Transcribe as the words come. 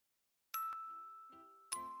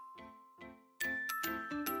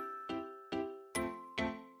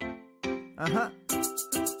Uh-huh.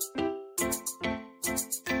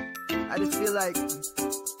 I just feel like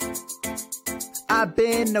I've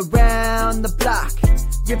been around the block,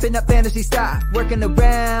 ripping up fantasy stock, working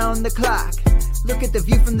around the clock. Look at the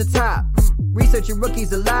view from the top. Researching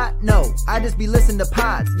rookies a lot? No, I just be listening to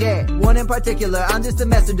pods, yeah. One in particular, I'm just a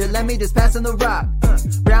messenger, let me just pass on the rock.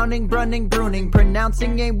 Browning, brunning, pruning,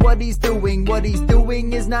 pronouncing ain't what he's doing. What he's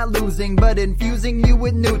doing is not losing, but infusing you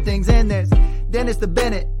with new things. And there's Dennis the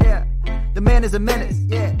Bennett, yeah. The man is a menace,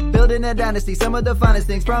 yeah. Building a dynasty, some of the finest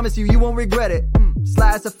things. Promise you, you won't regret it.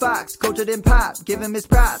 Sly as a fox, cultured in pop. Give him his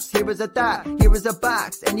props. Here is a thought, here is a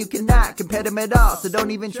box. And you cannot compare them at all, so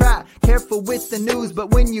don't even try. Careful with the news,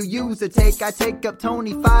 but when you use a take, I take up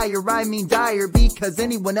Tony Fire. I mean Dyer, because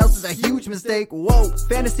anyone else is a huge mistake. Whoa.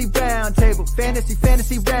 Fantasy round table,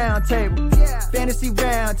 fantasy round table. Yeah. Fantasy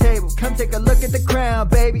round table, come take a look at the crown,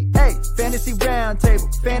 baby. Hey, fantasy round table,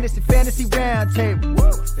 fantasy round table.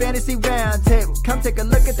 Woo. Fantasy round table, come take a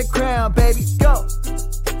look at the crown, baby. Go.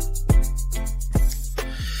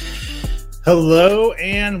 Hello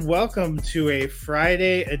and welcome to a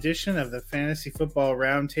Friday edition of the Fantasy Football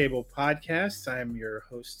Roundtable podcast. I'm your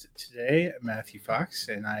host today, Matthew Fox,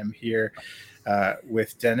 and I'm here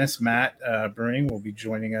with Dennis. Matt Bruning will be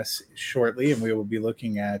joining us shortly, and we will be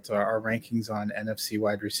looking at our rankings on NFC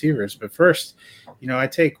wide receivers. But first, I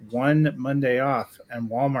take one Monday off, and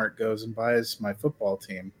Walmart goes and buys my football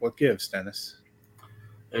team. What gives, Dennis?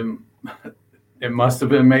 It must have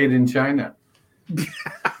been made in China.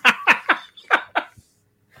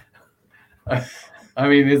 I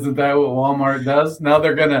mean, isn't that what Walmart does? Now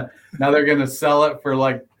they're gonna sell it for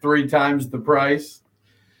like 3 times the price.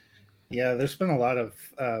 Yeah, there's been a lot of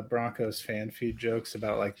Broncos fan feed jokes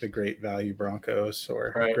about like the Great Value Broncos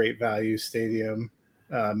or Great Value Stadium,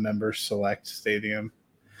 Members Select Stadium.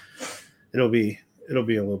 It'll be a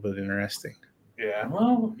little bit interesting. Yeah,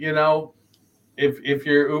 well, if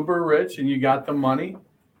you're uber rich and you got the money,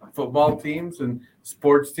 football teams and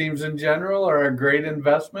sports teams in general are a great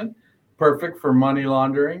investment. Perfect for money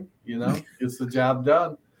laundering, gets the job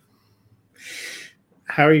done.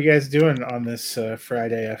 How are you guys doing on this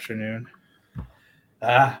Friday afternoon?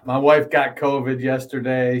 My wife got COVID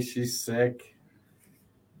yesterday. She's sick.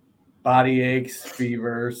 Body aches,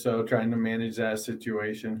 fever, so trying to manage that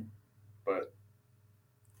situation. But,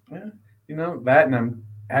 that and I'm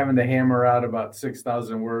having to hammer out about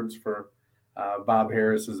 6,000 words for Bob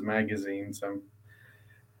Harris's magazine. So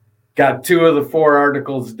got 2 of the 4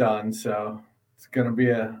 articles done, so it's going to be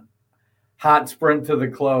a hot sprint to the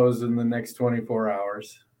close in the next 24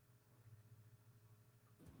 hours.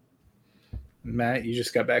 Matt, you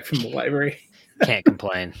just got back from the library. Can't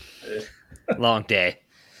complain. Long day.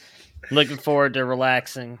 Looking forward to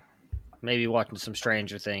relaxing, maybe watching some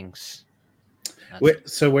Stranger Things.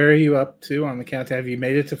 So where are you up to on the countdown? Have you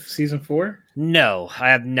made it to season 4? No, I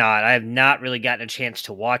have not. I have not really gotten a chance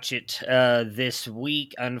to watch it this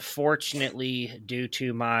week, unfortunately, due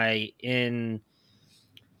to my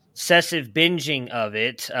excessive binging of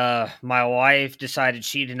it. My wife decided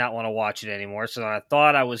she did not want to watch it anymore, so I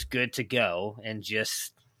thought I was good to go and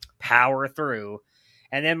just power through.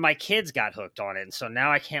 And then my kids got hooked on it, and so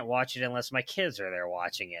now I can't watch it unless my kids are there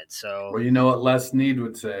watching it. So, well, you know what Les Need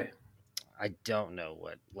would say? I don't know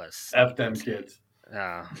what Les. F them kids.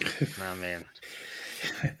 Oh man.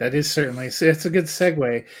 That is certainly, it's a good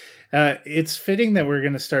segue. It's fitting that we're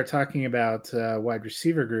going to start talking about wide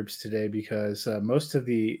receiver groups today because most of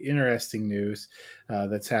the interesting news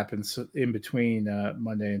that's happened in between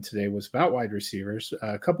Monday and today was about wide receivers.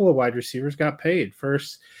 A couple of wide receivers got paid.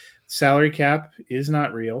 First, salary cap is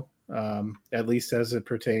not real, at least as it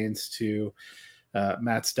pertains to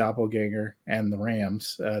Matt's doppelganger and the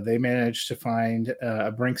Rams. They managed to find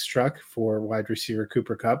a Brinks truck for wide receiver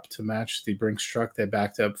Cooper Kupp to match the Brinks truck they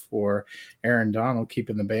backed up for Aaron Donald,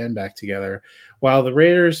 keeping the band back together, while the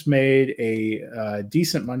Raiders made a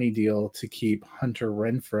decent money deal to keep Hunter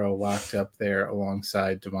Renfrow locked up there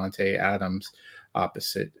alongside Devontae Adams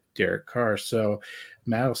opposite Derek Carr. So,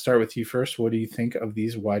 Matt, I'll start with you first. What do you think of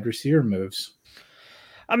these wide receiver moves?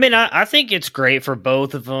 I mean, I think it's great for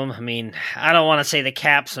both of them. I mean, I don't want to say the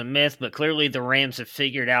cap's a myth, but clearly the Rams have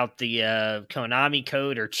figured out the Konami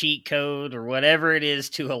code or cheat code or whatever it is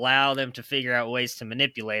to allow them to figure out ways to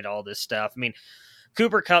manipulate all this stuff. I mean,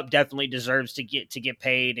 Cooper Kupp definitely deserves to get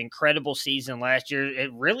paid. Incredible season last year.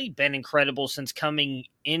 It really been incredible since coming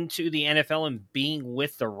into the NFL and being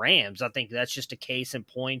with the Rams. I think that's just a case in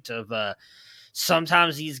point of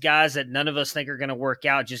sometimes these guys that none of us think are going to work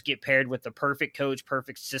out just get paired with the perfect coach,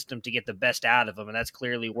 perfect system to get the best out of them, and that's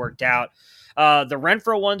clearly worked out. The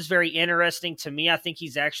Renfrow one's very interesting to me. I think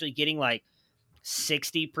he's actually getting like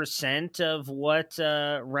 60% of what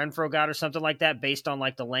Renfrow got or something like that, based on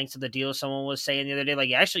like the length of the deal. Someone was saying the other day, like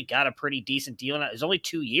he actually got a pretty decent deal. And it's only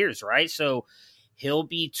 2 years, right? So he'll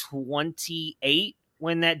be 28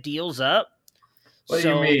 when that deal's up. What do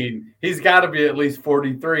you mean? He's got to be at least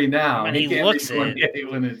 43 now. I mean, he looks it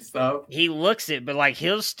when it's up. He looks it, but like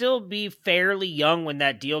he'll still be fairly young when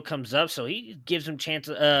that deal comes up. So he gives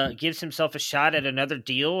himself a shot at another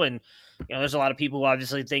deal. And there's a lot of people who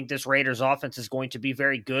obviously think this Raiders offense is going to be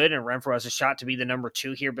very good, and Renfrow has a shot to be the number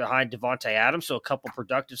 2 here behind Davante Adams. So a couple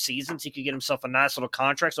productive seasons, he could get himself a nice little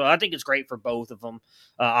contract. So I think it's great for both of them.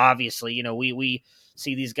 Obviously, we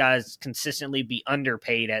see these guys consistently be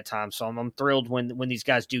underpaid at times. So I'm thrilled when these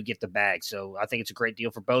guys do get the bag. So I think it's a great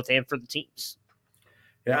deal for both and for the teams.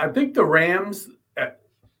 Yeah, I think the Rams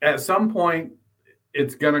at some point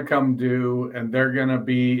it's going to come due, and they're going to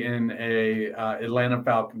be in a Atlanta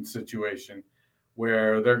Falcons situation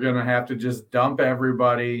where they're going to have to just dump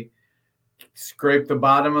everybody, scrape the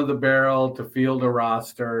bottom of the barrel to field a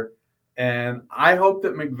roster. And I hope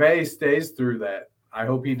that McVay stays through that. I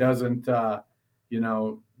hope he doesn't,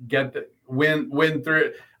 get the win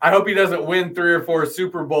through. I hope he doesn't win 3 or 4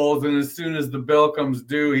 Super Bowls, and as soon as the bill comes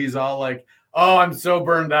due, he's all like, "Oh, I'm so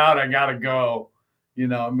burned out, I gotta go.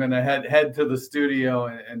 I'm going to head to the studio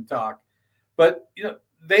and talk." But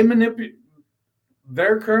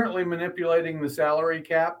they're currently manipulating the salary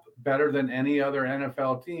cap better than any other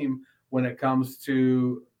NFL team when it comes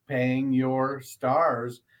to paying your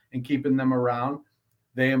stars and keeping them around.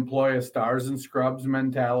 They employ a stars and scrubs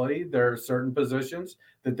mentality. There are certain positions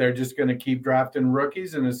that they're just going to keep drafting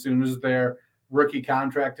rookies, and as soon as their rookie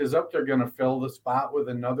contract is up, they're going to fill the spot with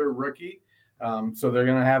another rookie. So they're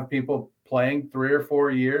going to have people playing 3 or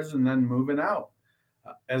 4 years and then moving out.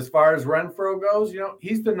 As far as Renfrow goes,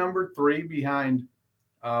 he's the number 3 behind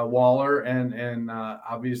Waller and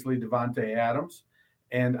obviously Davante Adams.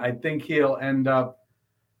 And I think he'll end up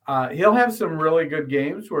he'll have some really good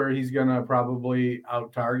games where he's going to probably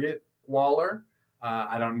out-target Waller.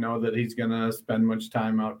 I don't know that he's going to spend much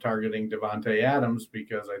time out-targeting Davante Adams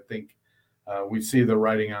because I think we see the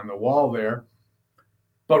writing on the wall there.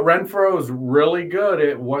 But Renfrow is really good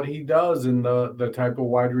at what he does and the type of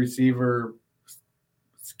wide receiver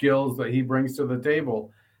skills that he brings to the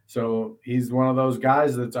table. So he's one of those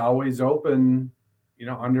guys that's always open,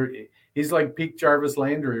 he's like peak Jarvis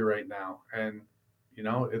Landry right now. And,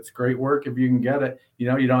 it's great work if you can get it. You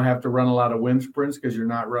don't have to run a lot of wind sprints because you're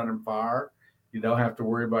not running far. You don't have to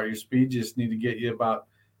worry about your speed. You just need to get you about,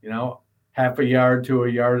 half a yard to a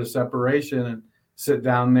yard of separation and sit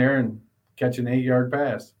down there and catch an 8-yard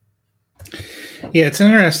pass. Yeah, it's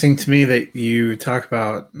interesting to me that you talk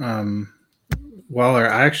about Waller.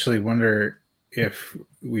 I actually wonder if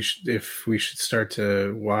we should start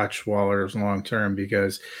to watch Waller's long term,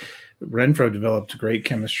 because Renfrow developed great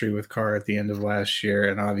chemistry with Carr at the end of last year,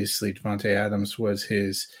 and obviously Davante Adams was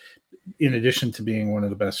in addition to being one of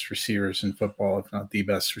the best receivers in football, if not the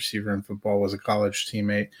best receiver in football, was a college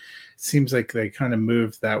teammate. It seems like they kind of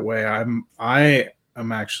moved that way.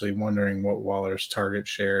 I'm actually wondering what Waller's target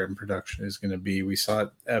share and production is going to be. We saw it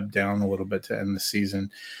ebb down a little bit to end the season.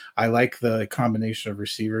 I like the combination of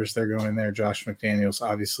receivers they're going there. Josh McDaniels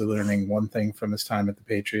obviously learning one thing from his time at the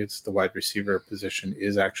Patriots. The wide receiver position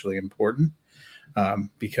is actually important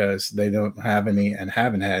because they don't have any and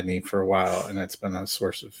haven't had any for a while, and it's been a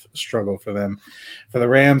source of struggle for them. For the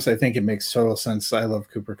Rams, I think it makes total sense. I love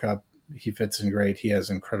Cooper Kupp. He fits in great. He has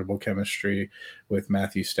incredible chemistry with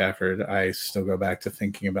Matthew Stafford. I still go back to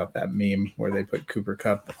thinking about that meme where they put Cooper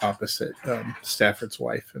Kupp opposite Stafford's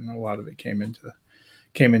wife, and a lot of it came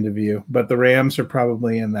into view. But the Rams are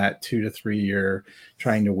probably in that 2 to 3 year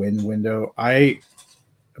trying to win window. I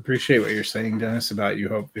appreciate what you're saying, Dennis, about you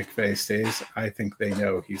hope McVay stays. I think they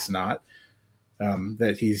know he's not.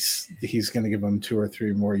 That he's going to give them 2 or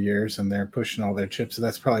 3 more years, and they're pushing all their chips. So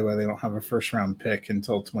that's probably why they don't have a first-round pick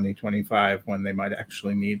until 2025, when they might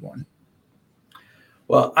actually need one.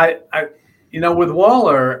 Well, I with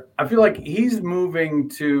Waller, I feel like he's moving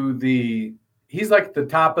to he's like the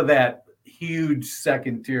top of that huge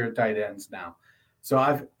second tier tight ends now. So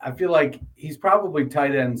I feel like he's probably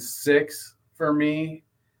tight end 6 for me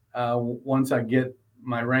once I get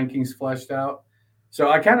my rankings fleshed out. So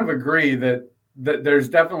I kind of agree that there's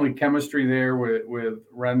definitely chemistry there with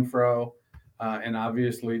Renfrow and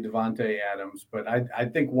obviously Davante Adams. But I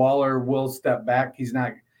think Waller will step back.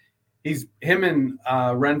 Him and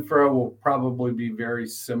Renfrow will probably be very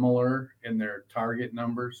similar in their target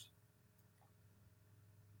numbers.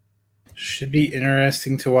 Should be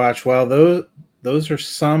interesting to watch. Well, those are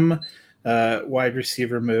some wide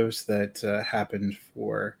receiver moves that happened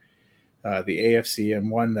for the AFC,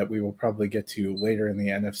 and one that we will probably get to later in the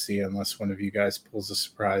NFC unless one of you guys pulls a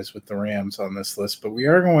surprise with the Rams on this list. But we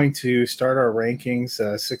are going to start our rankings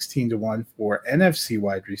 16-1 for NFC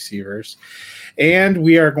wide receivers. And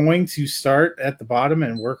we are going to start at the bottom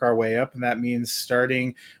and work our way up. And that means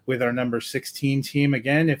starting with our number 16 team.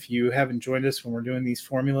 Again, if you haven't joined us when we're doing these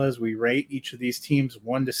formulas, we rate each of these teams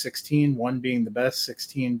 1 to 16, 1 being the best,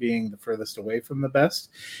 16 being the furthest away from the best.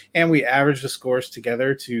 And we average the scores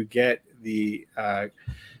together to get the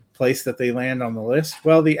place that they land on the list.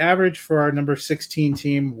 Well, the average for our number 16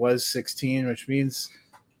 team was 16, which means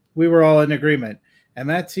we were all in agreement. And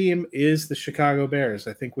that team is the Chicago Bears.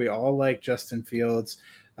 I think we all like Justin Fields,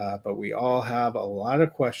 but we all have a lot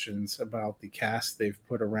of questions about the cast they've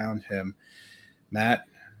put around him. Matt,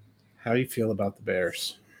 how do you feel about the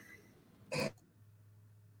Bears?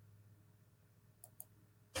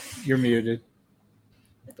 You're muted.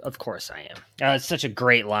 Of course I am. It's such a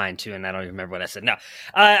great line too, and I don't even remember what I said. No,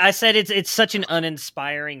 I said it's such an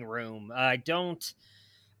uninspiring room.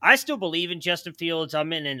 I still believe in Justin Fields.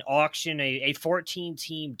 I'm in an auction, a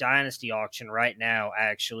 14-team dynasty auction right now.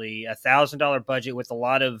 Actually, $1,000 budget with a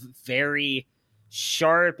lot of very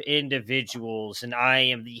sharp individuals, and I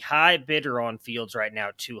am the high bidder on Fields right now,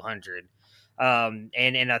 200. And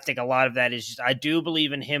I think a lot of that is just I do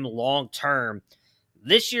believe in him long term.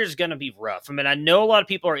 This year's going to be rough. I mean, I know a lot of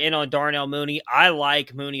people are in on Darnell Mooney. I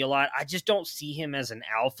like Mooney a lot. I just don't see him as an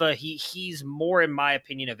alpha. He's more, in my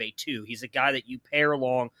opinion, of a 2. He's a guy that you pair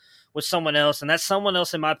along with someone else, and that someone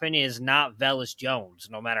else, in my opinion, is not Velus Jones.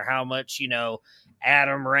 No matter how much,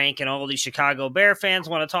 Adam Rank and all these Chicago Bear fans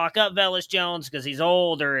want to talk up Velus Jones because he's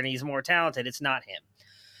older and he's more talented, it's not him.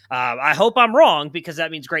 I hope I'm wrong because that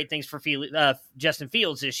means great things for Justin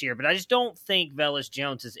Fields this year, but I just don't think Velus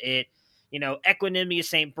Jones is it. Equanimous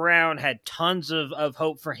St. Brown had tons of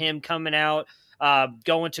hope for him coming out,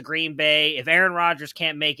 going to Green Bay. If Aaron Rodgers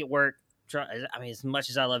can't make it work, as much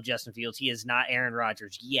as I love Justin Fields, he is not Aaron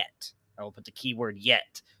Rodgers yet. I will put the keyword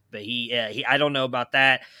yet, but he I don't know about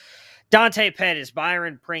that. Dante Pettis,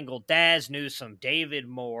 Byron Pringle, Daz Newsome, David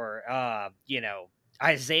Moore,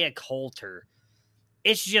 Isaiah Coulter.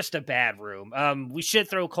 It's just a bad room. We should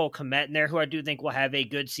throw Cole Kmet in there, who I do think will have a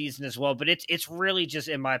good season as well. But it's really just,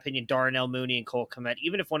 in my opinion, Darnell Mooney and Cole Kmet.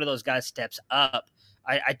 Even if one of those guys steps up,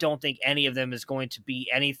 I don't think any of them is going to be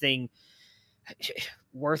anything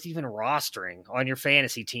worth even rostering on your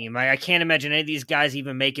fantasy team. I can't imagine any of these guys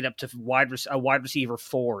even make it up to a wide receiver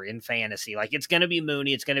 4 in fantasy. Like, it's going to be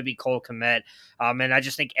Mooney, it's going to be Cole Kmet. And I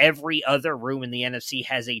just think every other room in the NFC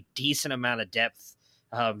has a decent amount of depth.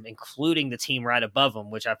 Including the team right above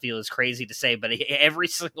them, which I feel is crazy to say, but every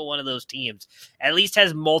single one of those teams at least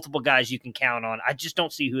has multiple guys you can count on. I just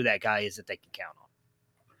don't see who that guy is that they can count on.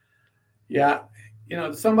 Yeah.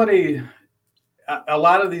 A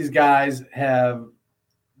lot of these guys have,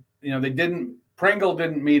 Pringle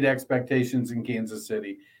didn't meet expectations in Kansas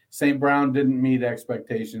City. St. Brown didn't meet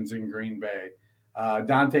expectations in Green Bay.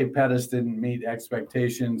 Dante Pettis didn't meet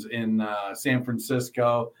expectations in San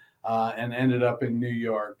Francisco. And ended up in New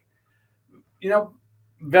York.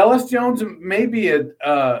 Velus Jones may be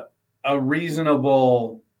a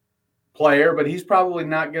reasonable player, but he's probably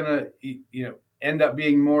not going to, end up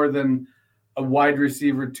being more than a wide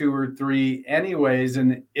receiver 2 or 3 anyways.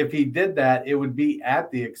 And if he did that, it would be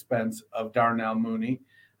at the expense of Darnell Mooney.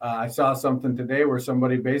 I saw something today where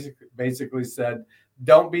somebody basically said,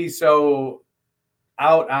 don't be so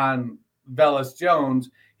out on Velus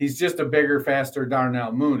Jones. He's just a bigger, faster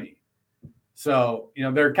Darnell Mooney. So,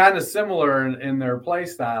 they're kind of similar in their play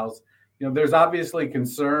styles. There's obviously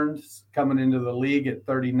concerns coming into the league at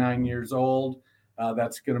 39 years old.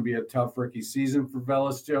 That's going to be a tough rookie season for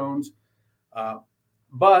Velus Jones.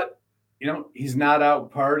 But, he's not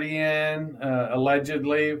out partying,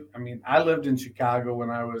 allegedly. I mean, I lived in Chicago when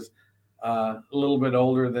I was a little bit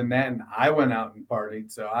older than that, and I went out and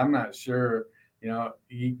partied. So I'm not sure,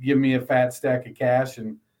 you give me a fat stack of cash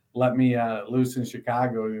and let me loose in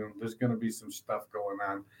Chicago, there's going to be some stuff going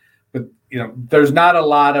on. But, there's not a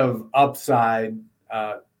lot of upside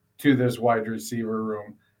to this wide receiver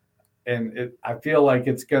room. And I feel like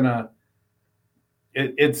it's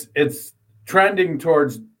trending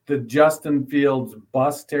towards the Justin Fields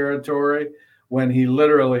bust territory when he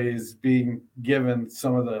literally is being given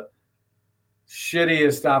some of the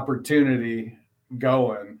shittiest opportunity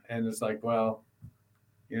going. And it's like, well,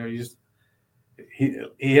 he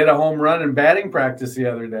hit a home run in batting practice the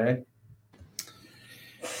other day.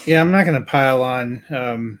 Yeah, I'm not going to pile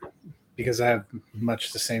on because I have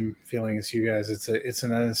much the same feeling as you guys. It's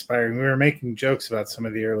an uninspiring. We were making jokes about some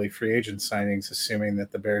of the early free agent signings, assuming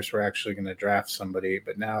that the Bears were actually going to draft somebody,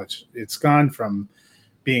 but now it's gone from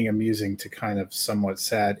being amusing to kind of somewhat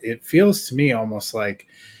sad. It feels to me almost like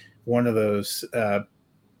one of those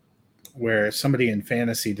where somebody in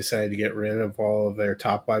fantasy decided to get rid of all of their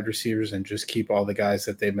top wide receivers and just keep all the guys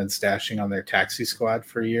that they've been stashing on their taxi squad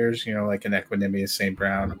for years, like an Equanimeous St.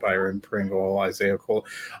 Brown, a Byron Pringle, Isaiah Cole.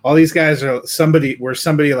 All these guys are somebody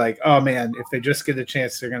like, oh man, if they just get a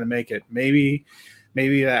chance, they're going to make it. Maybe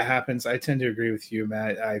that happens. I tend to agree with you,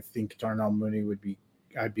 Matt. I think Darnell Mooney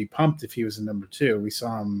I'd be pumped if he was a number 2. We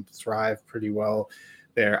saw him thrive pretty well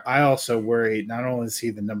there. I also worry not only is he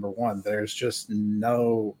the number 1, there's just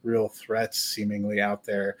no real threats seemingly out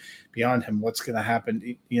there beyond him. What's going to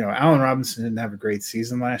happen? Allen Robinson didn't have a great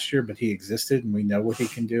season last year, but he existed and we know what he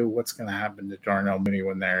can do. What's going to happen to Darnell Mooney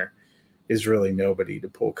when there is really nobody to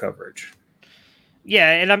pull coverage?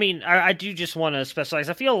 Yeah, and I mean, I do just want to specialize.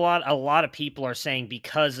 I feel a lot of people are saying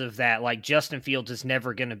because of that, like Justin Fields is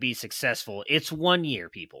never going to be successful. It's 1 year,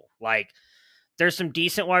 people. Like, there's some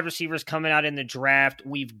decent wide receivers coming out in the draft.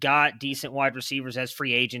 We've got decent wide receivers as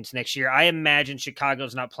free agents next year. I imagine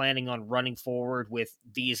Chicago's not planning on running forward with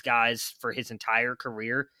these guys for his entire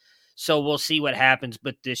career. So we'll see what happens,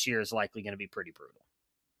 but this year is likely going to be pretty brutal.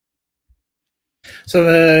 So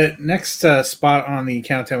the next spot on the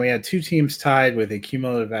countdown, we had 2 teams tied with a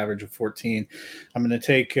cumulative average of 14. I'm going to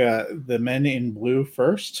take the men in blue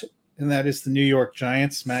first, and that is the New York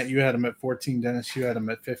Giants. Matt, you had them at 14. Dennis, you had them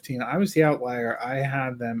at 15. I was the outlier. I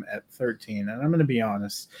had them at 13. And I'm going to be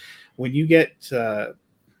honest, when you get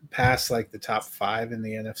past like the top 5 in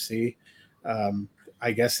the NFC,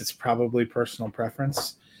 I guess it's probably personal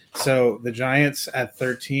preference. So the Giants at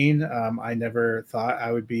 13, I never thought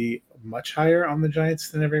I would be much higher on the Giants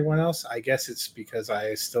than everyone else. I guess it's because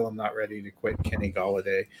I still am not ready to quit Kenny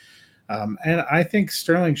Golladay. And I think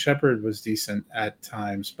Sterling Shepard was decent at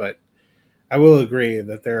times, but I will agree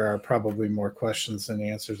that there are probably more questions than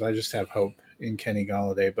answers. I just have hope in Kenny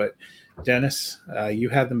Golladay. But Dennis, you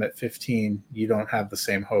had them at 15. You don't have the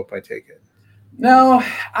same hope, I take it. No,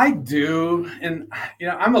 I do. And,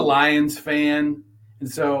 I'm a Lions fan.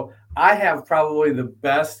 And so I have probably the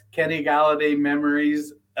best Kenny Golladay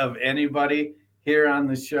memories of anybody here on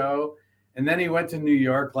the show. And then he went to New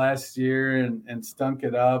York last year and stunk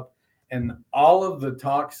it up. And all of the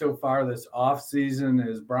talk so far this offseason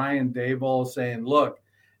is Brian Daboll saying, look,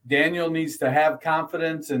 Daniel needs to have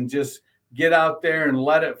confidence and just get out there and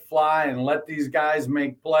let it fly and let these guys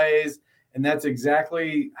make plays. And that's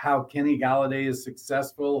exactly how Kenny Golladay is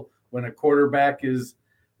successful, when a quarterback is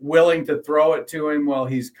willing to throw it to him while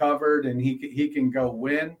he's covered and he can go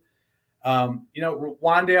win.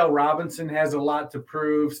 Wan'Dale Robinson has a lot to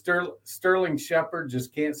prove. Sterling Shepard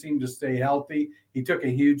just can't seem to stay healthy. He took a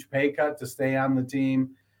huge pay cut to stay on the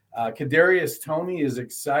team. Kadarius Toney is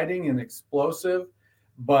exciting and explosive,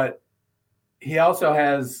 but he also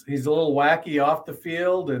he's a little wacky off the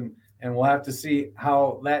field, and we'll have to see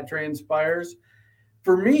how that transpires.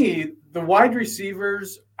 For me, the wide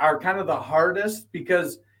receivers are kind of the hardest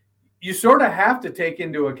because you sort of have to take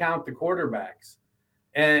into account the quarterbacks.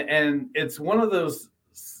 And it's one of those,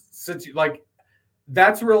 like,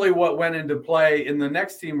 that's really what went into play in the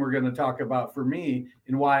next team we're going to talk about for me,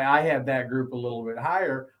 and why I had that group a little bit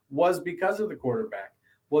higher was because of the quarterback.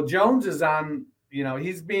 Well, Jones is on,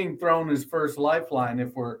 he's being thrown his first lifeline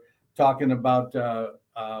if we're talking about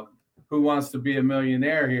Who Wants to Be a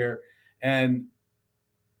Millionaire here. And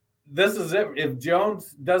this is it. If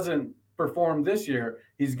Jones doesn't perform this year,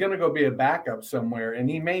 he's going to go be a backup somewhere, and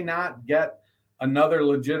he may not get another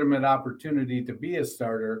legitimate opportunity to be a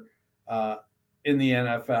starter in the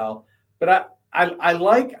NFL. But I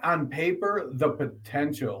like on paper the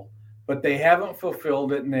potential, but they haven't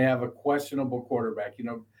fulfilled it, and they have a questionable quarterback.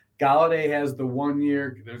 Golladay has the 1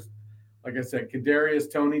 year. There's, like I said,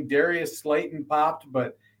 Kadarius Toney, Darius Slayton popped,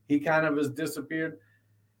 but he kind of has disappeared.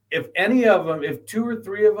 If any of them, if 2 or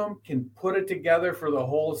 3 of them can put it together for the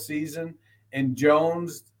whole season, and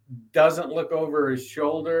Jones doesn't look over his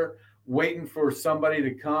shoulder waiting for somebody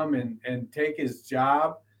to come and take his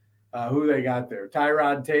job, who they got there?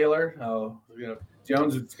 Tyrod Taylor.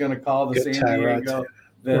 Jones is going to call the San Diego,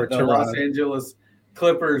 the Los Angeles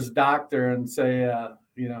Clippers doctor and say,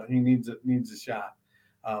 he needs a shot.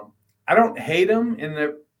 I don't hate him in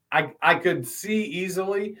that. I could see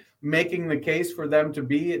easily making the case for them to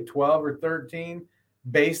be at 12 or 13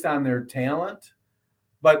 based on their talent,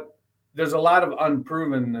 but there's a lot of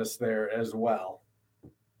unprovenness there as well.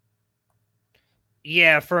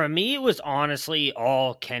 Yeah, for me, it was honestly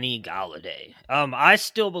all Kenny Golladay. I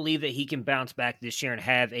still believe that he can bounce back this year and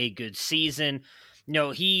have a good season.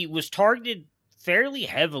 He was targeted fairly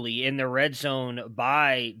heavily in the red zone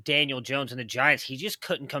by Daniel Jones and the Giants. He just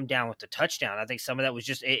couldn't come down with the touchdown. I think some of that was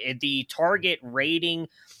just the target rating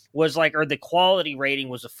was like, or the quality rating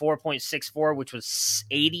was a 4.64, which was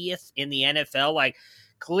 80th in the NFL. Like,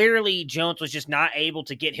 clearly Jones was just not able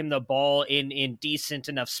to get him the ball in decent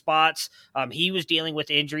enough spots. He was dealing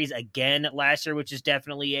with injuries again last year, which is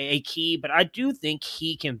definitely a key, but I do think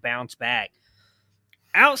he can bounce back.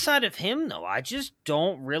 Outside of him, though, I just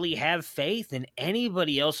don't really have faith in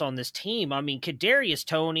anybody else on this team. I mean, Kadarius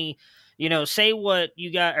Toney, say what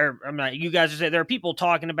you got, or I'm not, you guys are saying there are people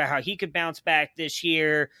talking about how he could bounce back this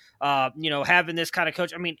year, having this kind of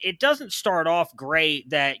coach. I mean, it doesn't start off great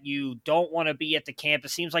that you don't want to be at the camp. It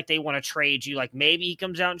seems like they want to trade you. Like, maybe he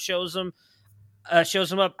comes out and shows them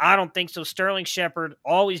up. I don't think so. Sterling Shepard,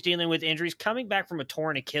 always dealing with injuries, coming back from a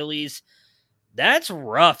torn Achilles. That's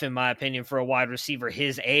rough, in my opinion, for a wide receiver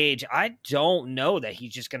his age. I don't know that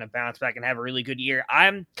he's just going to bounce back and have a really good year.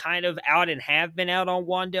 I'm kind of out and have been out on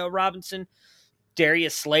Wan'Dale Robinson.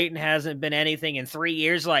 Darius Slayton hasn't been anything in 3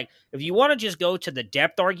 years. Like, if you want to just go to the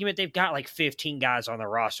depth argument, they've got like 15 guys on the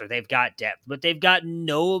roster. They've got depth, but they've got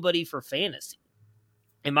nobody for fantasy.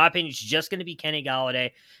 In my opinion, it's just going to be Kenny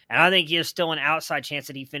Golladay, and I think he has still an outside chance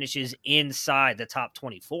that he finishes inside the top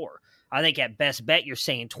 24. I think at best bet you're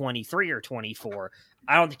saying 23 or 24.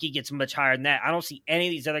 I don't think he gets much higher than that. I don't see any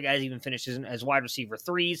of these other guys even finish as wide receiver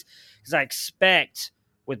 3s, because I expect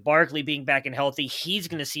with Barkley being back and healthy, he's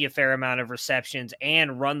going to see a fair amount of receptions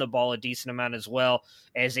and run the ball a decent amount as well,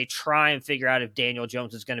 as they try and figure out if Daniel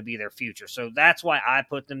Jones is going to be their future. So that's why I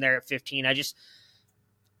put them there at 15.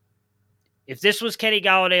 If this was Kenny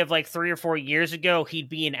Golladay of like 3 or 4 years ago, he'd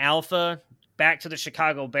be an alpha. Back to the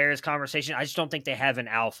Chicago Bears conversation, I just don't think they have an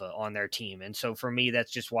alpha on their team. And so for me,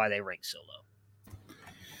 that's just why they rank so low.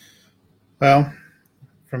 Well,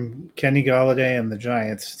 from Kenny Golladay and the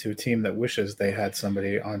Giants to a team that wishes they had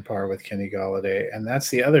somebody on par with Kenny Golladay. And that's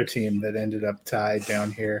the other team that ended up tied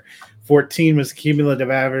down here. 14 was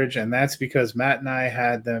cumulative average, and that's because Matt and I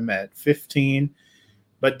had them at 15.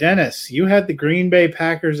 But Dennis, you had the Green Bay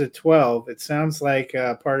Packers at 12. It sounds like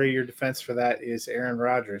part of your defense for that is Aaron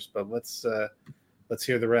Rodgers, but let's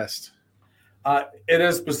hear the rest. It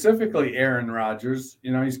is specifically Aaron Rodgers.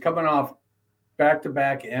 He's coming off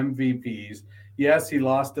back-to-back MVPs. Yes, he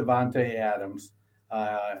lost Davante Adams,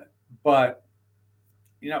 but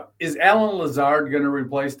is Allen Lazard going to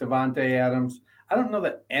replace Davante Adams? I don't know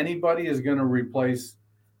that anybody is going to replace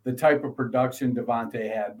the type of production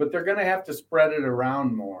Davante had, but they're going to have to spread it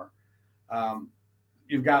around more.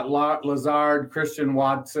 You've got Lazard, Christian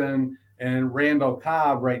Watson, and Randall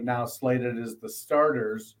Cobb right now slated as the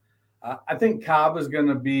starters. I think Cobb is going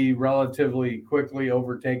to be relatively quickly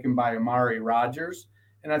overtaken by Amari Rodgers,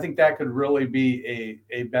 and I think that could really be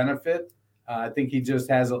a benefit. I think he just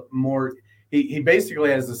has a more he basically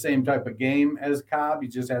has the same type of game as Cobb. He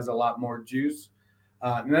just has a lot more juice.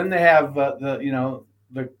 And then they have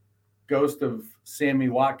the ghost of Sammy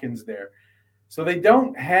Watkins there. So they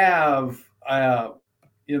don't have, they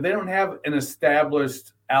don't have an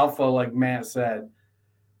established alpha like Matt said.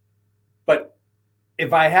 But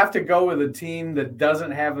if I have to go with a team that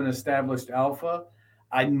doesn't have an established alpha,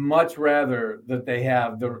 I'd much rather that they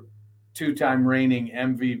have the two-time reigning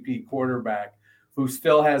MVP quarterback who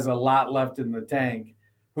still has a lot left in the tank,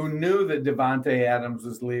 who knew that Davante Adams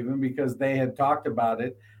was leaving because they had talked about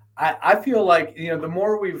it. I feel like, the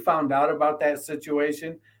more we've found out about that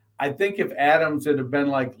situation, I think if Adams had been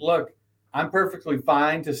like, look, I'm perfectly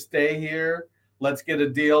fine to stay here, let's get a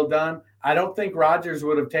deal done, I don't think Rodgers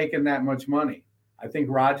would have taken that much money. I think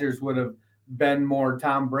Rodgers would have been more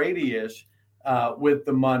Tom Brady-ish with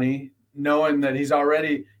the money, knowing that he's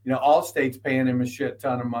already, Allstate's paying him a shit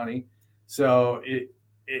ton of money. So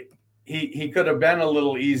he could have been a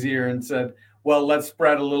little easier and said, well, let's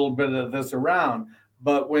spread a little bit of this around.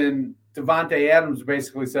 But when Davante Adams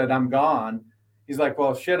basically said, I'm gone, he's like,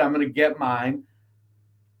 well, shit, I'm going to get mine.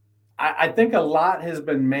 I think a lot has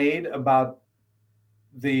been made about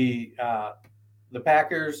the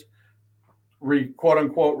Packers' quote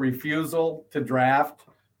unquote refusal to draft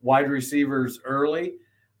wide receivers early,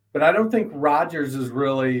 but I don't think Rodgers has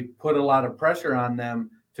really put a lot of pressure on them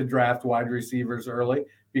to draft wide receivers early,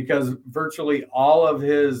 because virtually all of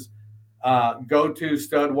his go-to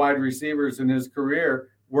stud wide receivers in his career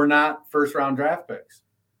were not first-round draft picks.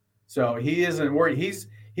 So he isn't worried.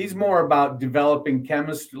 He's more about developing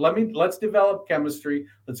chemistry. Let's develop chemistry.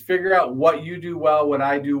 Let's figure out what you do well, what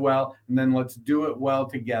I do well, and then let's do it well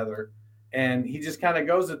together. And he just kind of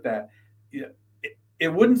goes at that.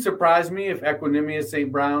 It wouldn't surprise me if Equanimeous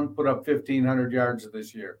St. Brown put up 1,500 yards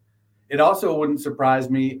this year. It also wouldn't surprise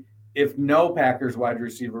me if no Packers wide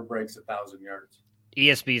receiver breaks 1,000 yards.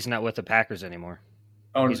 ESB is not with the Packers anymore.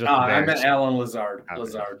 Oh, I meant Allen Lazard. Okay.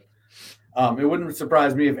 Lazard. It wouldn't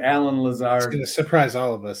surprise me if Allen Lazard. It's going to surprise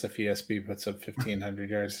all of us if ESB puts up 1,500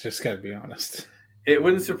 yards. Just got to be honest. It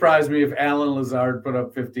wouldn't surprise me if Allen Lazard put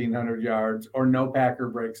up 1,500 yards or no Packer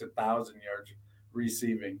breaks 1,000 yards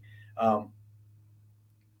receiving.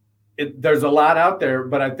 There's a lot out there,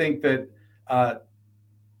 but I think that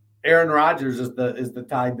Aaron Rodgers is the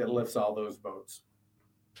tide that lifts all those boats.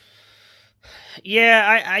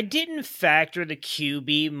 Yeah, I didn't factor the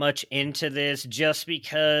QB much into this just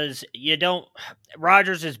because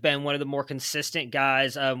Rodgers has been one of the more consistent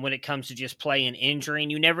guys when it comes to just play and injury,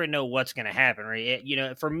 and you never know what's going to happen,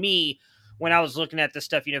 right? For me, when I was looking at this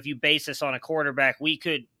stuff, if you base this on a quarterback,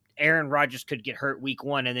 Aaron Rodgers could get hurt week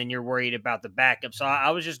 1, and then you're worried about the backup. So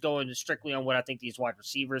I was just going strictly on what I think these wide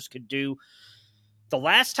receivers could do. The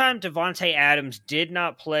last time Davante Adams did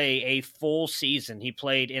not play a full season, he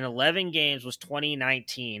played in 11 games, was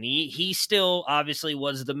 2019. He still obviously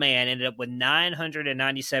was the man, ended up with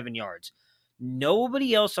 997 yards.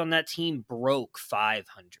 Nobody else on that team broke 500.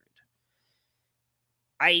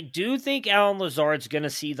 I do think Allen Lazard's going to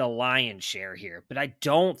see the lion's share here, but I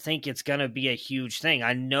don't think it's going to be a huge thing.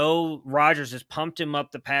 I know Rodgers has pumped him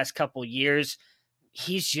up the past couple years.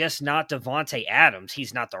 He's just not Davante Adams.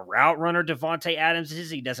 He's not the route runner Davante Adams is.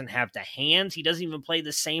 He doesn't have the hands. He doesn't even play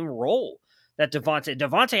the same role that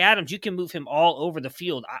Davante Adams, you can move him all over the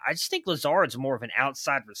field. I just think Lazard's more of an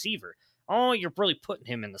outside receiver. Oh, you're really putting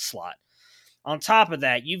him in the slot. On top of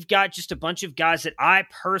that, you've got just a bunch of guys that I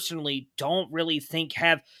personally don't really think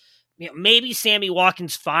have, maybe Sammy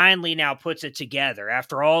Watkins finally now puts it together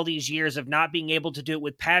after all these years of not being able to do it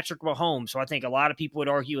with Patrick Mahomes. So I think a lot of people would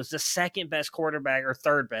argue is the second best quarterback, or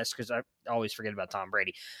third best, because I always forget about Tom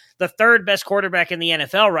Brady. The third best quarterback in the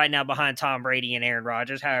NFL right now behind Tom Brady and Aaron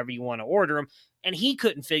Rodgers, however you want to order them. And he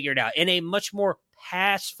couldn't figure it out in a much more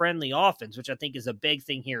pass-friendly offense, which I think is a big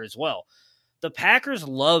thing here as well. The Packers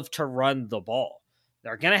love to run the ball.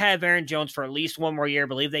 They're going to have Aaron Jones for at least one more year. I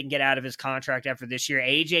believe they can get out of his contract after this year.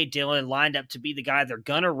 A.J. Dillon lined up to be the guy. They're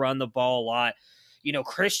going to run the ball a lot.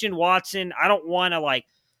 Christian Watson, I don't want to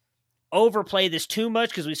overplay this too much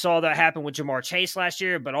because we saw that happen with Jamar Chase last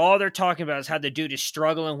year, but all they're talking about is how the dude is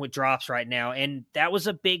struggling with drops right now, and that was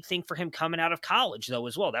a big thing for him coming out of college, though,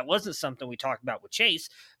 as well. That wasn't something we talked about with Chase.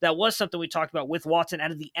 That was something we talked about with Watson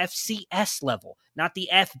out of the FCS level, not the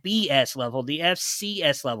FBS level, the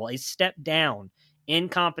FCS level, a step down in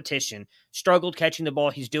competition, struggled catching the ball.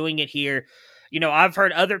 He's doing it here. I've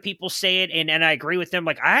heard other people say it, and I agree with them.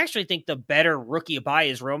 I actually think the better rookie buy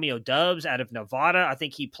is Romeo Doubs out of Nevada. I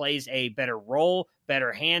think he plays a better role,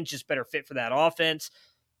 better hands, just better fit for that offense.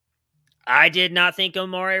 I did not think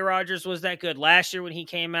Amari Rodgers was that good last year when he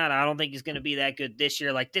came out. I don't think he's going to be that good this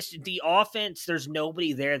year. The offense, there's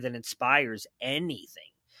nobody there that inspires anything.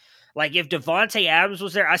 If Davante Adams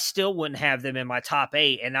was there, I still wouldn't have them in my top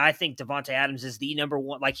 8. And I think Davante Adams is the number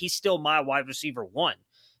one. He's still my wide receiver 1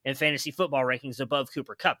 in fantasy football rankings above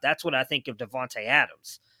Cooper Kupp. That's what I think of Davante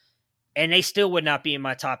Adams. And they still would not be in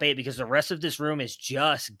my top 8 because the rest of this room is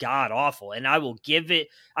just god-awful. And I will give it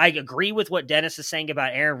 – I agree with what Dennis is saying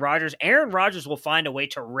about Aaron Rodgers. Aaron Rodgers will find a way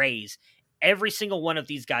to raise every single one of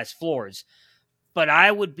these guys' floors. But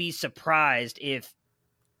I would be surprised if –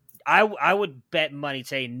 I would bet money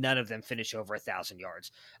today none of them finish over 1,000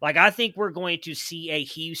 yards. I think we're going to see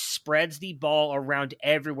he spreads the ball around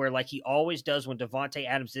everywhere like he always does when Davante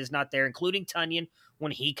Adams is not there, including Tunyon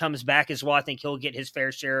when he comes back as well. I think he'll get his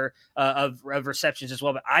fair share of receptions as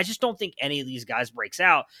well. But I just don't think any of these guys breaks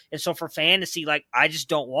out. And so for fantasy, I just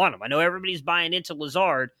don't want them. I know everybody's buying into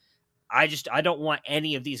Lazard. I don't want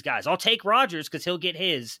any of these guys. I'll take Rodgers because he'll get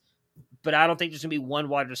his, but I don't think there's going to be one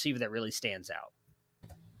wide receiver that really stands out.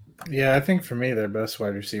 Yeah, I think for me, their best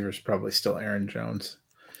wide receiver is probably still Aaron Jones,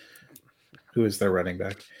 who is their running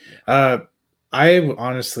back. I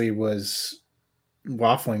honestly was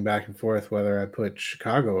waffling back and forth whether I put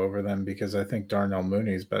Chicago over them because I think Darnell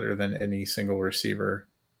Mooney is better than any single receiver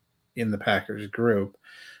in the Packers group.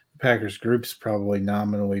 The Packers group's probably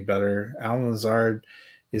nominally better. Allen Lazard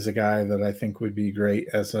is a guy that I think would be great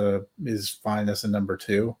is fine as a number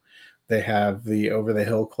 2. They have the Over the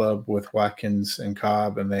Hill Club with Watkins and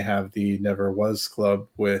Cobb, and they have the Never Was Club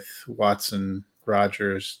with Watson,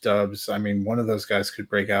 Rodgers, Doubs. I mean, one of those guys could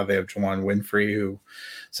break out. They have Juwan Winfrey, who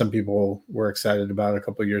some people were excited about a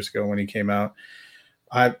couple of years ago when he came out.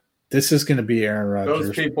 This is going to be Aaron Rodgers.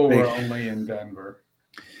 Those people were only in Denver.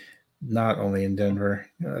 Not only in Denver.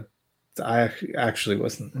 I actually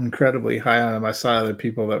wasn't incredibly high on him. I saw other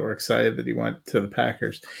people that were excited that he went to the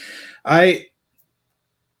Packers.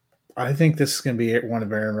 I think this is going to be one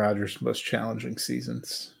of Aaron Rodgers' most challenging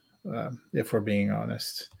seasons, if we're being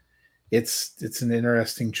honest. It's an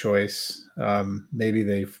interesting choice. Maybe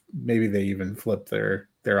they even flip their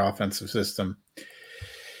offensive system.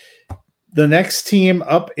 The next team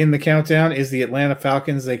up in the countdown is the Atlanta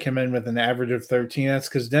Falcons. They come in with an average of 13. That's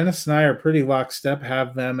because Dennis and I are pretty lockstep,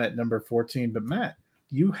 have them at number 14. But Matt,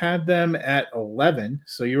 you had them at 11,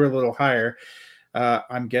 so you were a little higher.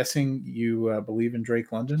 I'm guessing you believe in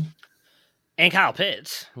Drake London? And Kyle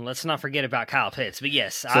Pitts. Let's not forget about Kyle Pitts. But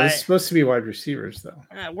yes, so it's supposed to be wide receivers, though.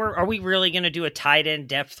 Are we really going to do a tight end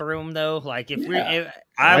depth room, though? Like,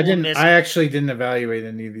 I actually didn't evaluate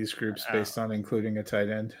any of these groups based on including a tight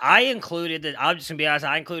end. I'm just gonna be honest.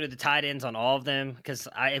 I included the tight ends on all of them because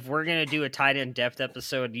if we're gonna do a tight end depth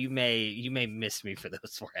episode, you may miss me for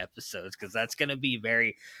those 4 episodes because that's gonna be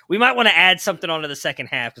very. We might want to add something onto the second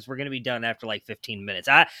half because we're gonna be done after like 15 minutes.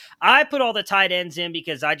 I put all the tight ends in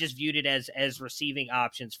because I just viewed it as receiving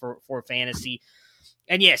options for fantasy.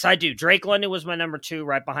 And yes, I do. Drake London was my number 2,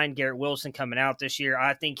 right behind Garrett Wilson coming out this year.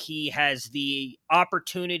 I think he has the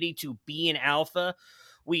opportunity to be an alpha.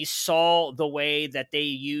 We saw the way that they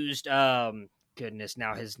used, goodness,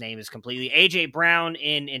 now his name is completely, A.J. Brown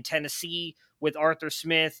in Tennessee with Arthur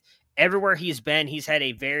Smith. Everywhere he's been, he's had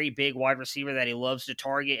a very big wide receiver that he loves to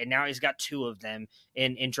target, and now he's got 2 of them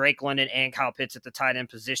in Drake London and Kyle Pitts at the tight end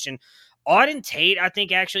position. Auden Tate, I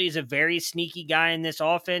think, actually is a very sneaky guy in this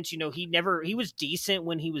offense. You know, he was decent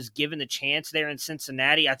when he was given the chance there in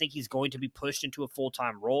Cincinnati. I think he's going to be pushed into a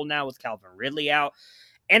full-time role now with Calvin Ridley out.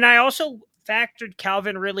 And I also factored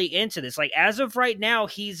Calvin Ridley into this. Like, as of right now,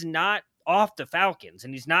 he's not off the Falcons,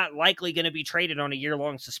 and he's not likely going to be traded on a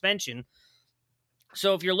year-long suspension.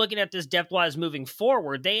 So if you're looking at this depth-wise moving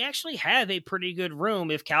forward, they actually have a pretty good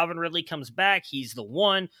room. If Calvin Ridley comes back, he's the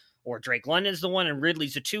 1. Or Drake London's the 1 and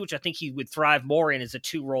Ridley's the 2, which I think he would thrive more in as a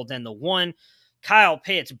 2 role than the 1. Kyle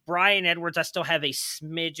Pitts, Bryan Edwards, I still have a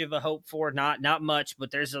smidge of a hope for, not much,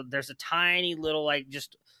 but there's a tiny little like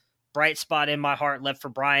just bright spot in my heart left for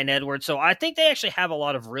Bryan Edwards. So I think they actually have a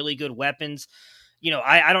lot of really good weapons. You know,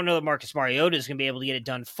 I don't know that Marcus Mariota is going to be able to get it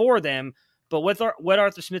done for them, but with what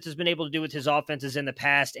Arthur Smith has been able to do with his offenses in the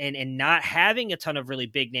past and not having a ton of really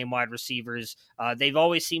big-name wide receivers, they've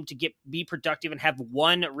always seemed to be productive and have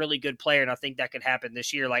one really good player, and I think that could happen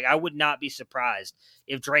this year. Like, I would not be surprised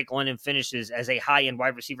if Drake London finishes as a high-end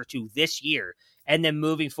wide receiver 2 this year, and then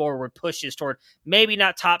moving forward pushes toward maybe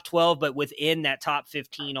not top 12, but within that top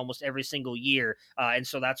 15 almost every single year. And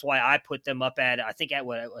so that's why I put them up at, I think I'm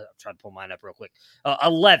trying to pull mine up real quick,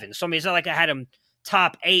 11. So, I mean, it's not like I had them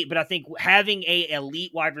top 8, but I think having a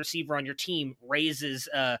elite wide receiver on your team raises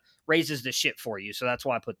the ship for you. So that's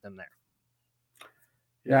why I put them there.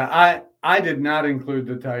 Yeah, I did not include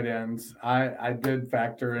the tight ends. I did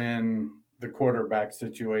factor in the quarterback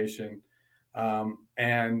situation.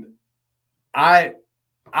 And I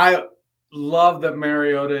love that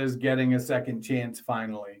Mariota is getting a second chance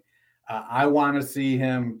finally. I want to see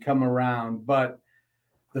him come around, but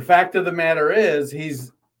the fact of the matter is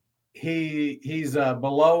he's a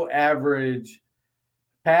below average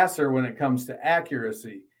passer when it comes to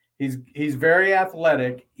accuracy. He's very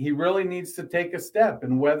athletic. He really needs to take a step,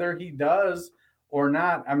 and whether he does or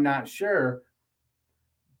not, I'm not sure.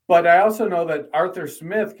 But I also know that Arthur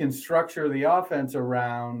Smith can structure the offense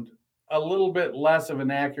around a little bit less of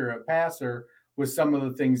an accurate passer with some of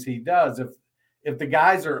the things he does. If the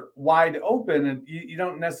guys are wide open, and you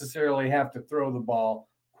don't necessarily have to throw the ball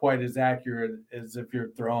quite as accurate as if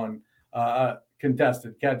you're throwing a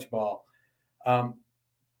contested catch ball.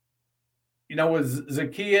 With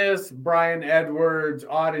Zaccheaus, Bryan Edwards,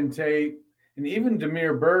 Auden Tate, and even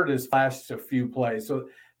Damiere Byrd has flashed a few plays. So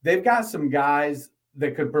they've got some guys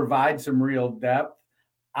that could provide some real depth.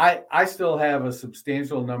 I still have a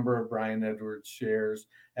substantial number of Bryan Edwards shares.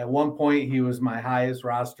 At one point, he was my highest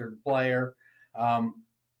rostered player.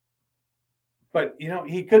 But,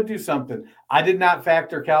 he could do something. I did not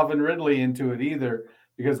factor Calvin Ridley into it either,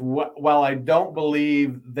 because while I don't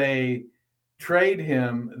believe they trade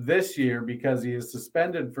him this year because he is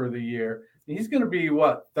suspended for the year, he's going to be,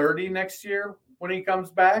 30 next year when he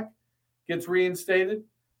comes back, gets reinstated?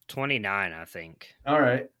 29, I think. All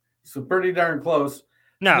right. So pretty darn close.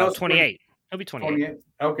 No, 28. He'll be 28.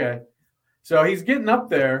 Okay. So he's getting up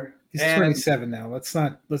there. He's 27 now. Let's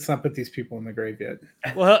not put these people in the grave yet.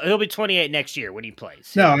 Well, he'll be 28 next year when he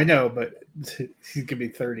plays. No, I know, but he could be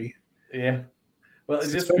 30. Yeah. Well,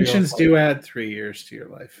 suspensions do add 3 years to your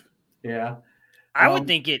life. Yeah. I would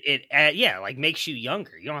think it makes you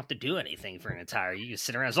younger. You don't have to do anything for an entire. You can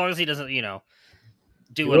sit around as long as he doesn't,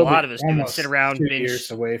 do what a lot of us do and sit around 2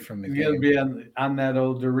 years away from the game. You'll be on that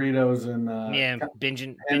old Doritos and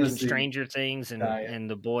binging Stranger Things and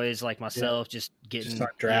the boys like myself just getting on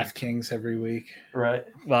DraftKings every week. Right.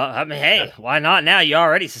 Well, I mean, hey, why not? Now you're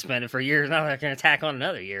already suspended for years. Now they're going to tack on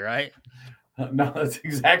another year, right? No, that's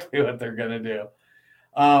exactly what they're going to do.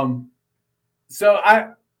 So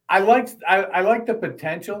I like the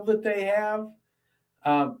potential that they have.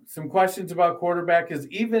 Some questions about quarterback is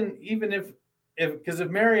even if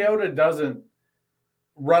Mariota doesn't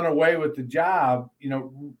run away with the job,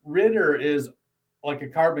 Ridder is like a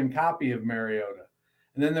carbon copy of Mariota.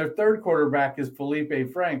 And then their third quarterback is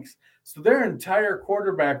Felipe Franks. So their entire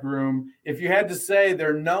quarterback room, if you had to say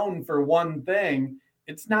they're known for one thing,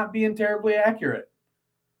 it's not being terribly accurate.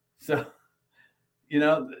 So,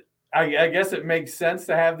 I guess it makes sense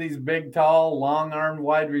to have these big, tall, long-armed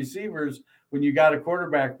wide receivers when you got a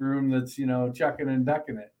quarterback room that's, chucking and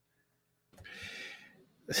ducking it.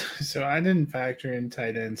 So I didn't factor in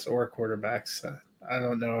tight ends or quarterbacks. I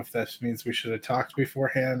don't know if that means we should have talked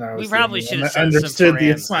beforehand. We probably should have understood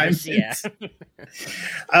the assignments. Yeah.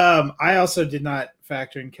 I also did not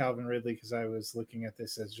factor in Calvin Ridley because I was looking at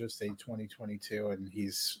this as just a 2022, and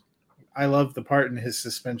I love the part in his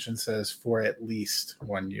suspension says for at least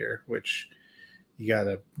 1 year, which you got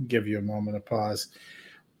to give you a moment of pause.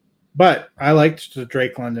 But I liked the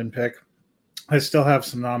Drake London pick. I still have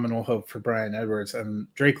some nominal hope for Bryan Edwards, and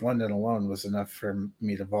Drake London alone was enough for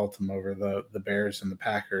me to vault him over the Bears and the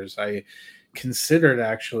Packers. I considered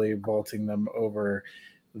actually vaulting them over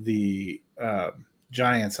the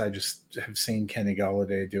Giants. I just have seen Kenny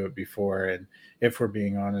Golladay do it before, and if we're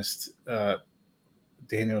being honest,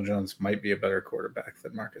 Daniel Jones might be a better quarterback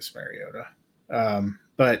than Marcus Mariota.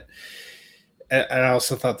 But I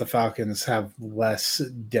also thought the Falcons have less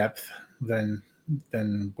depth than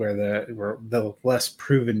where the less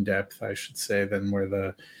proven depth, I should say, than where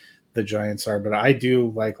the Giants are. But I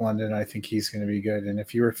do like London. I think he's going to be good. And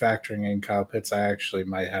if you were factoring in Kyle Pitts, I actually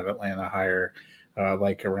might have Atlanta higher,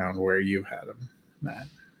 like around where you had him, Matt.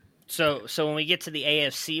 So when we get to the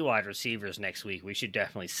AFC wide receivers next week, we should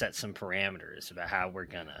definitely set some parameters about how we're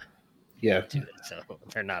gonna do it. So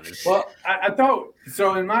they're not as well. I thought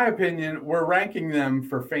so. In my opinion, we're ranking them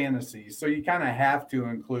for fantasy, so you kind of have to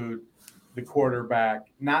include the quarterback,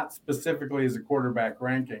 not specifically as a quarterback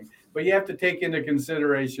ranking, but you have to take into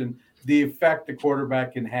consideration the effect the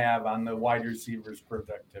quarterback can have on the wide receiver's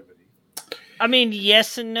productivity. I mean,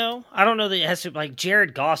 yes and no. I don't know that it has to, like,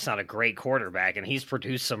 Jared Goff's not a great quarterback, and he's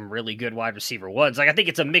produced some really good wide receiver ones. Like, I think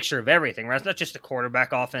it's a mixture of everything, right? It's not just a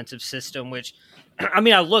quarterback offensive system, which, I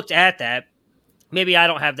mean, I looked at that. Maybe I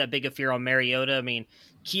don't have that big a fear on Mariota. I mean,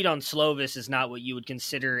 Keaton Slovis is not what you would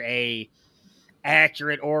consider a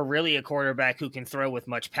accurate or really a quarterback who can throw with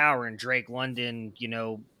much power, and Drake London,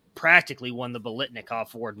 practically won the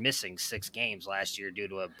Biletnikoff Award missing 6 games last year due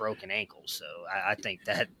to a broken ankle. So I think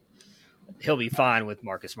that he'll be fine with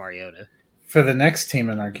Marcus Mariota. For the next team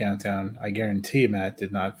in our countdown, I guarantee Matt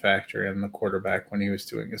did not factor in the quarterback when he was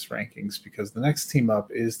doing his rankings, because the next team up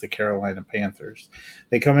is the Carolina Panthers.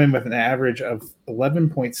 They come in with an average of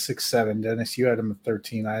 11.67. Dennis, you had him at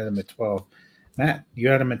 13. I had him at 12. Matt, you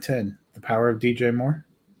had him at 10. The power of DJ Moore?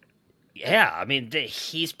 Yeah, I mean,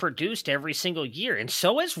 he's produced every single year, and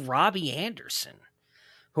so has Robbie Anderson,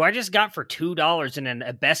 who I just got for $2 in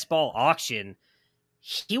a best ball auction.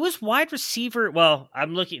 He was wide receiver. Well,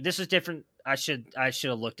 I'm looking. This is different. I should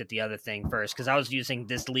have looked at the other thing first, because I was using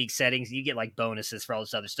this league settings. You get like bonuses for all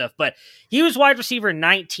this other stuff, but he was wide receiver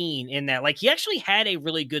 19 in that. Like, he actually had a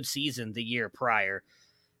really good season the year prior.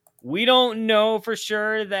 We don't know for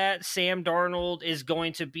sure that Sam Darnold is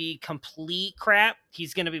going to be complete crap.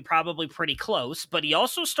 He's going to be probably pretty close, but he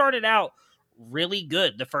also started out really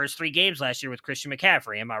good the first 3 games last year with Christian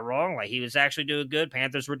McCaffrey. Am I wrong? Like, he was actually doing good.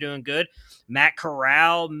 Panthers were doing good. Matt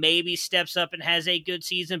Corral maybe steps up and has a good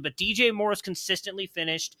season, but DJ Moore has consistently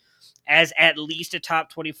finished as at least a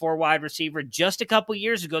top 24 wide receiver. Just a couple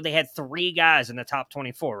years ago, they had 3 guys in the top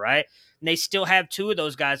 24, right? And they still have 2 of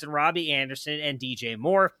those guys in Robbie Anderson and DJ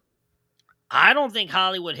Moore. I don't think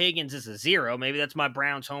Hollywood Higgins is a 0. Maybe that's my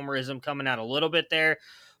Browns homerism coming out a little bit there.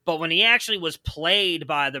 But when he actually was played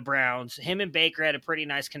by the Browns, him and Baker had a pretty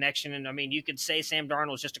nice connection. And, I mean, you could say Sam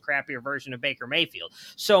Darnold's just a crappier version of Baker Mayfield.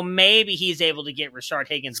 So maybe he's able to get Rashard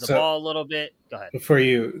Higgins the ball a little bit. Go ahead. Before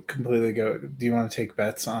you completely go, do you want to take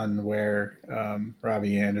bets on where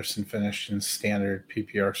Robbie Anderson finished in standard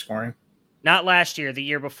PPR scoring? Not last year, the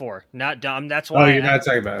year before. Not dumb. That's why. Oh, you're not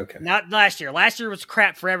talking about, okay. Not last year. Last year was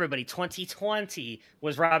crap for everybody. 2020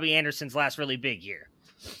 was Robbie Anderson's last really big year.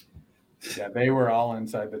 Yeah, they were all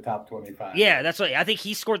inside the top 25. Yeah, that's what I think.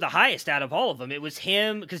 He scored the highest out of all of them. It was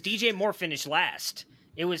him, because DJ Moore finished last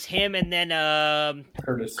It was him and then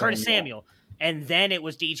Curtis Samuel. And then it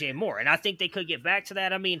was DJ Moore. And I think they could get back to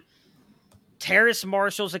that. I mean, Terrace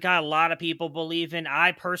Marshall's a guy a lot of people believe in.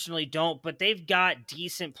 I personally don't, but they've got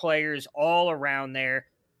decent players all around there.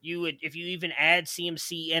 If you even add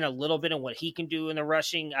CMC in a little bit of what he can do in the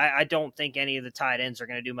rushing, I don't think any of the tight ends are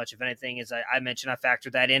going to do much of anything. As I mentioned, I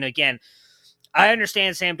factored that in. Again, I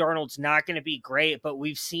understand Sam Darnold's not going to be great, but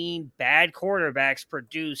we've seen bad quarterbacks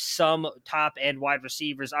produce some top-end wide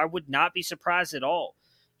receivers. I would not be surprised at all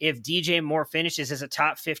if DJ Moore finishes as a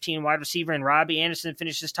top 15 wide receiver and Robbie Anderson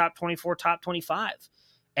finishes top 24, top 25.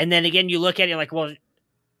 And then again, you look at it like, well,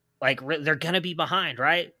 like they're going to be behind,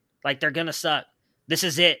 right? Like they're going to suck. This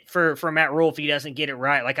is it for Matt Rule if he doesn't get it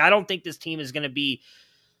right. Like I don't think this team is going to be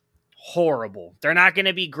horrible. They're not going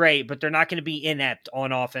to be great, but they're not going to be inept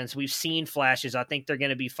on offense. We've seen flashes. I think they're going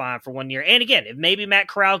to be fine for 1 year. And again, if maybe Matt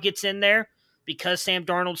Corral gets in there because Sam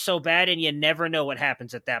Darnold's so bad, and you never know what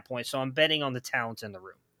happens at that point. So I'm betting on the talent in the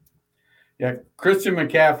room. Yeah, Christian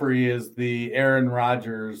McCaffrey is the Aaron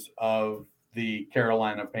Rodgers of the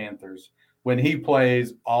Carolina Panthers. When he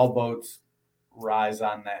plays, all boats rise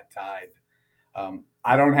on that tide.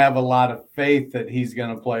 I don't have a lot of faith that he's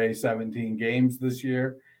going to play 17 games this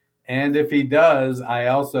year. And if he does, I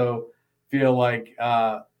also feel like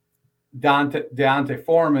D'Onta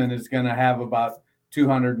Foreman is going to have about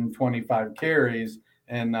 225 carries,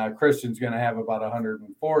 and Christian's going to have about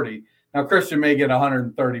 140. Now, Christian may get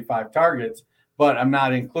 135 targets, but I'm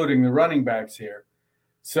not including the running backs here.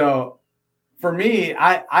 So for me,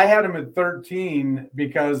 I had him at 13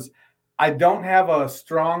 because I don't have a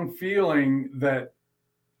strong feeling that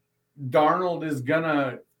Darnold is going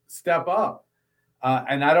to step up.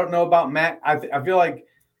 And I don't know about Matt. I feel like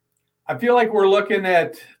we're looking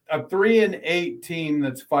at a 3-8 team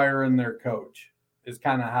that's firing their coach is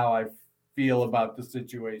kind of how I feel about the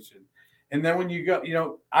situation. And then when you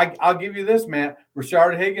go, I'll give you this, Matt.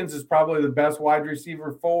 Rashard Higgins is probably the best wide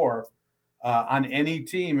receiver 4 on any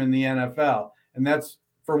team in the NFL. And that's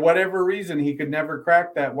for whatever reason, he could never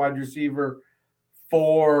crack that wide receiver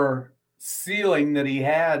 4 ceiling that he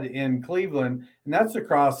had in Cleveland. And that's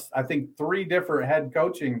across, I think, 3 different head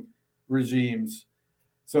coaching regimes.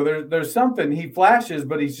 So there's something. He flashes,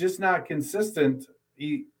 but he's just not consistent.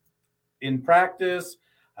 In practice,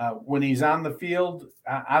 when he's on the field,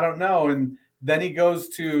 I don't know. And then he goes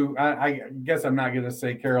to, I guess I'm not going to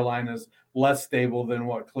say Carolina's less stable than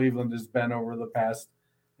what Cleveland has been over the past,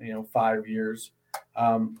 5 years.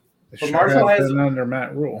 But Marshall has been under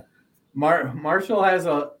Matt Rule. Marshall has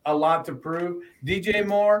a lot to prove. DJ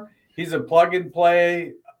Moore, he's a plug and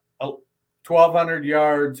play, 1,200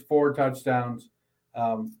 yards, 4 touchdowns.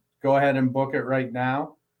 Go ahead and book it right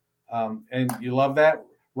now. And you love that.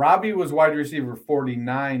 Robbie was wide receiver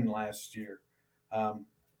 49 last year.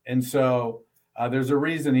 And so there's a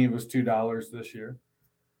reason he was $2 this year.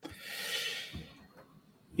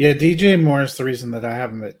 Yeah, DJ Moore is the reason that I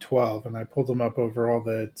have him at 12, and I pulled him up over all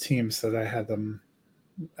the teams that I had them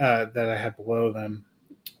that I had below them.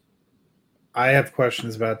 I have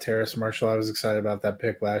questions about Terrace Marshall. I was excited about that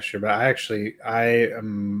pick last year, but I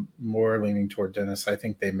am more leaning toward Dennis. I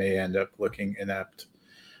think they may end up looking inept.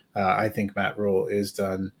 I think Matt Rule is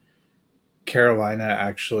done. Carolina,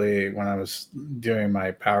 actually, when I was doing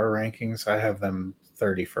my power rankings, I have them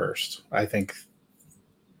 31st. I think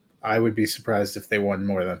I would be surprised if they won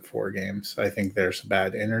more than 4 games. I think there's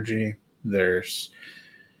bad energy. There's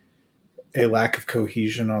a lack of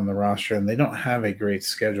cohesion on the roster, and they don't have a great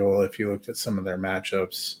schedule if you looked at some of their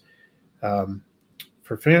matchups.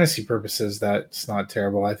 For fantasy purposes, that's not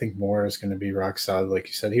terrible. I think Moore is going to be rock solid. Like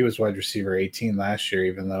you said, he was wide receiver 18 last year,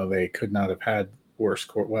 even though they could not have had worse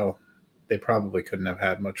they probably couldn't have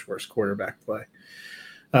had much worse quarterback play.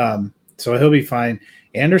 So he'll be fine.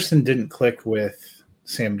 Anderson didn't click with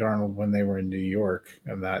Sam Darnold when they were in New York,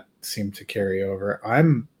 and that seemed to carry over.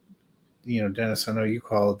 Dennis, I know you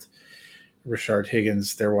called Rashard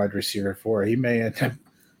Higgins their wide receiver 4. He may end up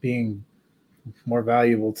being more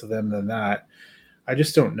valuable to them than that. I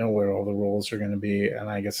just don't know where all the roles are going to be, and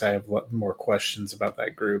I guess I have more questions about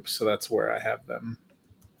that group, so that's where I have them.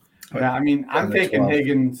 Yeah, I mean, I'm taking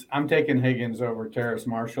Higgins. I'm taking Higgins over Terrace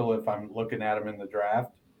Marshall if I'm looking at him in the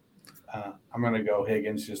draft. I'm going to go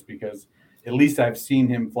Higgins just because at least I've seen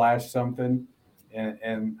him flash something,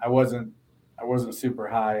 and I wasn't super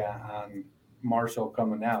high on Marshall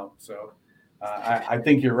coming out. So I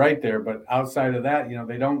think you're right there. But outside of that,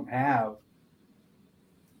 they don't have.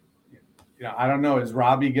 I don't know. Is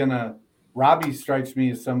Robbie Robbie strikes me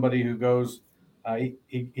as somebody who goes.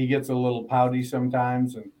 He gets a little pouty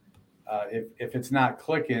sometimes, and if it's not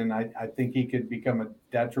clicking, I think he could become a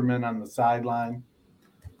detriment on the sideline.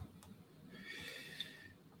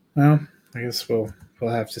 Well, I guess we'll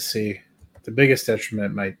have to see. The biggest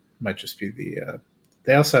detriment might just be the.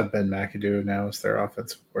 They also have Ben McAdoo now as their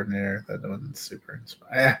offensive coordinator. That one's super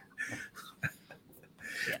inspiring.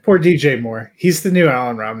 Poor DJ Moore. He's the new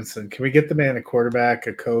Allen Robinson. Can we get the man a quarterback,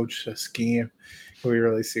 a coach, a scheme? Can we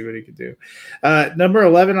really see what he could do? Number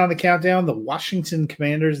 11 on the countdown, the Washington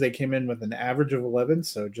Commanders. They came in with an average of 11,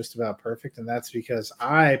 so just about perfect, and that's because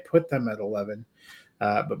I put them at 11.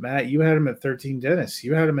 But, Matt, you had them at 13. Dennis,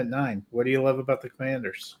 you had them at 9. What do you love about the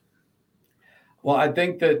Commanders? Well, I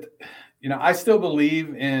think that, I still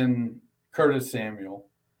believe in Curtis Samuel.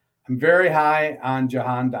 I'm very high on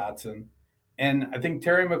Jahan Dotson. And I think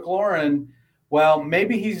Terry McLaurin, well,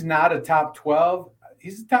 maybe he's not a top 12.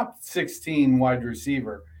 He's a top 16 wide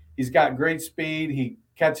receiver. He's got great speed. He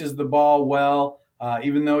catches the ball well,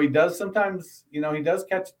 even though he does sometimes, he does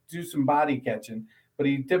do some body catching, but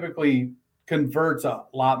he typically converts a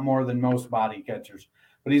lot more than most body catchers.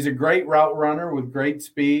 But he's a great route runner with great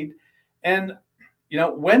speed. And,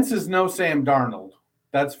 Wentz is no Sam Darnold,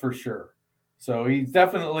 that's for sure. So he's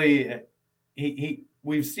definitely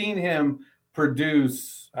we've seen him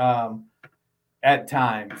produce at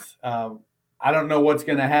times. I don't know what's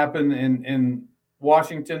going to happen in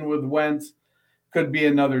Washington with Wentz. Could be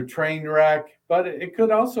another train wreck, but it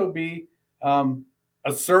could also be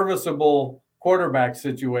a serviceable quarterback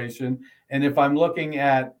situation. And if I'm looking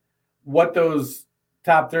at what those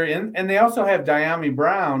top 3, and they also have Dyami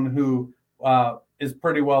Brown, who is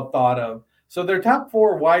pretty well thought of. So their top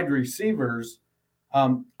 4 wide receivers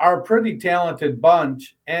are a pretty talented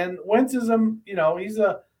bunch. And Wentz is he's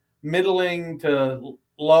a middling to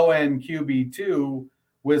low-end QB2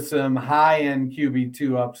 with some high-end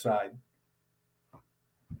QB2 upside.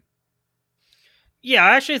 Yeah,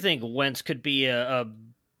 I actually think Wentz could be a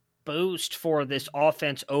boost for this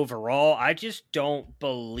offense overall. I just don't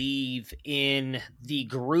believe in the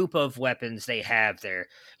group of weapons they have there.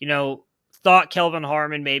 Thought Kelvin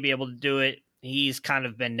Harmon may be able to do it. He's kind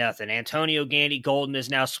of been nothing. Antonio Gandy Golden is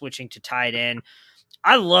now switching to tight end.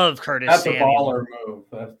 I love Curtis Samuel. That's a baller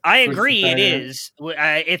move. I agree it is.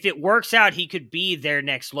 If it works out, he could be their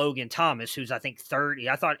next Logan Thomas, who's I think 30.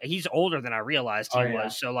 I thought he's older than I realized he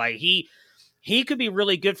was. So he could be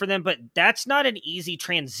really good for them, but that's not an easy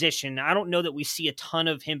transition. I don't know that we see a ton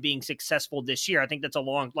of him being successful this year. I think that's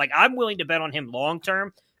I'm willing to bet on him long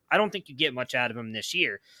term. I don't think you get much out of him this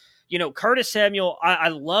year. Curtis Samuel, I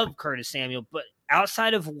love Curtis Samuel, but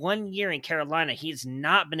outside of 1 year in Carolina, he's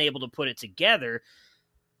not been able to put it together.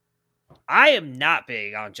 I am not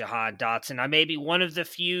big on Jahan Dotson. I may be one of the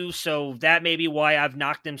few, so that may be why I've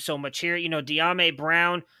knocked him so much here. Dyami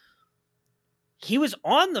Brown, he was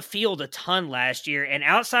on the field a ton last year, and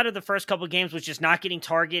outside of the first couple of games was just not getting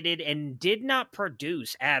targeted and did not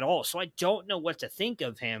produce at all. So I don't know what to think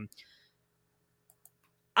of him.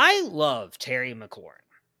 I love Terry McLaurin.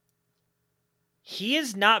 He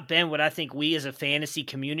has not been what I think we as a fantasy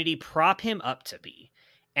community prop him up to be.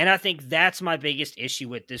 And I think that's my biggest issue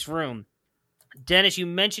with this room. Dennis, you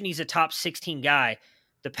mentioned he's a top 16 guy.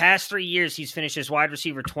 The past 3 years, he's finished as wide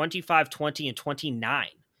receiver 25, 20, and 29.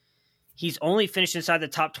 He's only finished inside the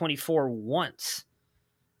top 24 once.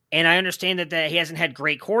 And I understand that he hasn't had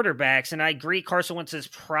great quarterbacks, and I agree Carson Wentz is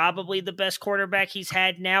probably the best quarterback he's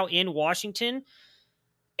had now in Washington.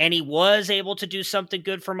 And he was able to do something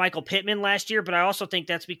good for Michael Pittman last year, but I also think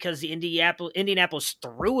that's because the Indianapolis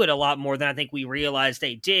threw it a lot more than I think we realized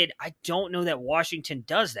they did. I don't know that Washington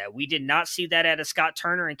does that. We did not see that out of Scott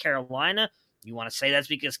Turner in Carolina. You want to say that's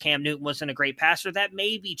because Cam Newton wasn't a great passer? That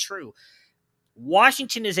may be true.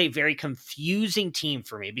 Washington is a very confusing team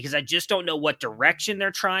for me because I just don't know what direction they're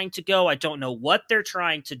trying to go. I don't know what they're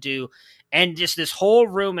trying to do. And just this whole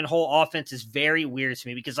room and whole offense is very weird to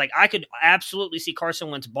me because I could absolutely see Carson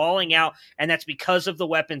Wentz balling out, and that's because of the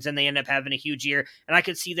weapons, and they end up having a huge year. And I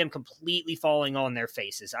could see them completely falling on their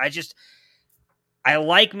faces. I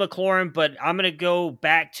like McLaurin, but I'm going to go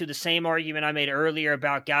back to the same argument I made earlier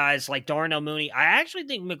about guys like Darnell Mooney. I actually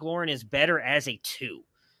think McLaurin is better as a 2.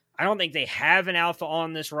 I don't think they have an alpha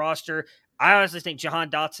on this roster. I honestly think Jahan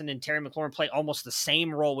Dotson and Terry McLaurin play almost the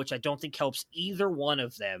same role, which I don't think helps either one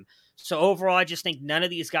of them. So overall, I just think none of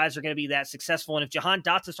these guys are going to be that successful. And if Jahan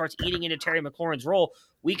Dotson starts eating into Terry McLaurin's role,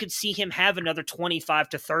 we could see him have another 25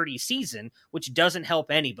 to 30 season, which doesn't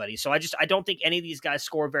help anybody. So I don't think any of these guys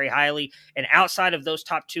score very highly. And outside of those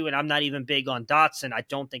top 2, and I'm not even big on Dotson, I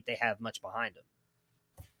don't think they have much behind him.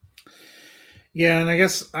 Yeah, and I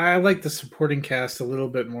guess I like the supporting cast a little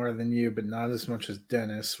bit more than you, but not as much as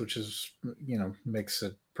Dennis, which is, makes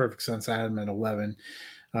a perfect sense. I had him at 11.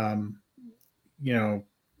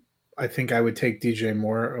 I think I would take DJ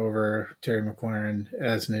Moore over Terry McLaurin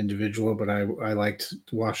as an individual, but I liked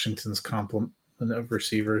Washington's complement of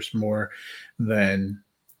receivers more than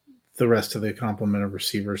the rest of the complement of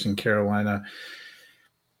receivers in Carolina.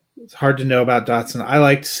 It's hard to know about Dotson. I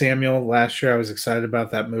liked Samuel last year. I was excited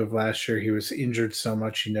about that move last year. He was injured so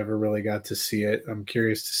much, you never really got to see it. I'm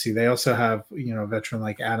curious to see. They also have, a veteran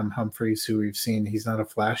like Adam Humphries, who we've seen. He's not a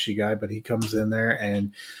flashy guy, but he comes in there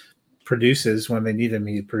and produces when they need him.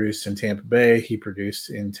 He produced in Tampa Bay. He produced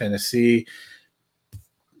in Tennessee.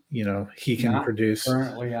 He can produce.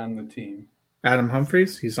 Currently on the team. Adam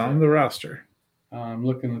Humphries, he's on the roster. I'm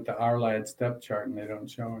looking at the Ourlads step chart, and they don't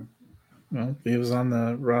show him. Well, he was on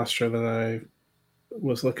the roster that I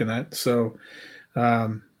was looking at. So,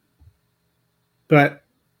 but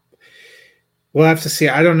we'll have to see.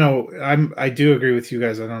 I don't know. I do agree with you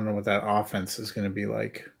guys. I don't know what that offense is going to be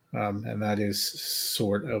like. And that is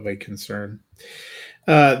sort of a concern.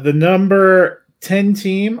 The number 10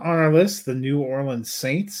 team on our list, the New Orleans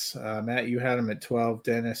Saints. Matt, you had them at 12.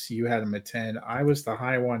 Dennis, you had them at 10. I was the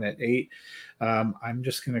high one at 8. I'm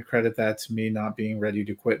just going to credit that to me not being ready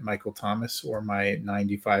to quit Michael Thomas or my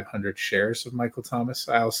 9,500 shares of Michael Thomas.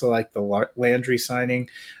 I also like the Landry signing.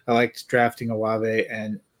 I liked drafting Olave.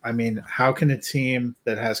 And, I mean, how can a team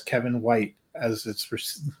that has Kevin White as its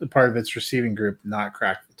part of its receiving group not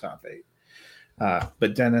crack the top 8?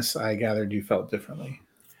 But, Dennis, I gathered you felt differently.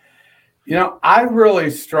 I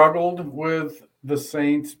really struggled with the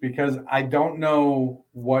Saints because I don't know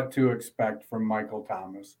what to expect from Michael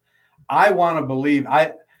Thomas. I want to believe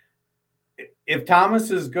if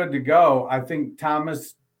Thomas is good to go, I think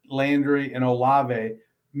Thomas, Landry, and Olave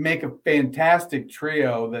make a fantastic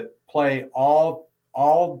trio that play all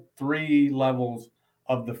 3 levels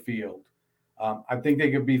of the field. I think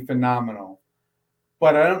they could be phenomenal,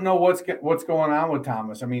 but I don't know what's going on with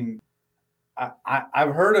Thomas. I mean,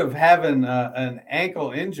 I've heard of having an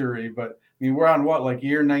ankle injury, but I mean, we're on like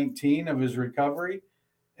year 19 of his recovery.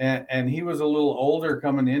 And he was a little older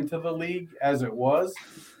coming into the league as it was.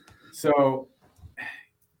 So,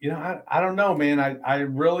 I don't know, man. I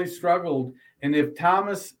really struggled. And if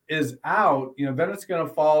Thomas is out, then it's going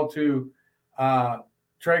to fall to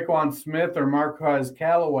Traquan Smith or Marquez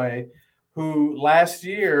Callaway, who last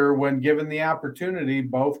year, when given the opportunity,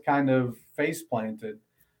 both kind of face planted.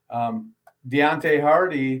 Deontay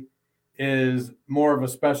Hardy is more of a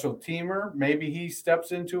special teamer. Maybe he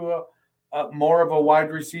steps into a more of a wide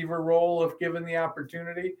receiver role if given the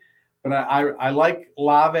opportunity. But I like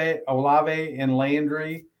Olave and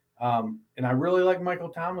Landry. And I really like Michael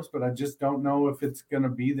Thomas, but I just don't know if it's going to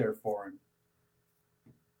be there for him.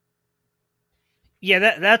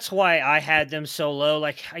 Yeah, that's why I had them so low.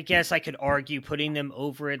 Like, I guess I could argue putting them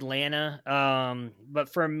over Atlanta. But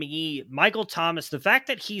for me, Michael Thomas, the fact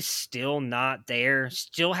that he's still not there,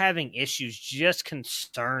 still having issues, just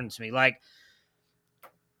concerns me. Like,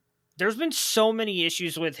 there's been so many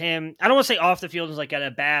issues with him. I don't want to say off the field is like in a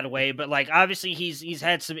bad way, but like obviously he's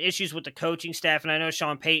had some issues with the coaching staff, and I know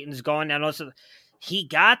Sean Payton's gone now. Also, he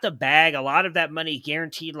got the bag, a lot of that money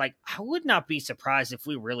guaranteed. Like, I would not be surprised if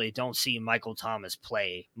we really don't see Michael Thomas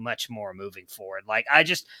play much more moving forward. Like,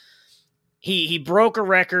 he broke a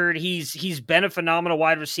record. He's been a phenomenal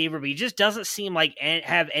wide receiver, but he just doesn't seem like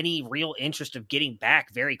have any real interest of getting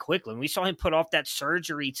back very quickly. And we saw him put off that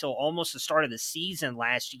surgery till almost the start of the season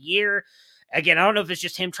last year. Again, I don't know if it's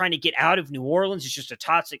just him trying to get out of New Orleans. It's just a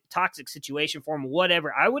toxic situation for him,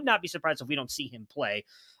 whatever. I would not be surprised if we don't see him play.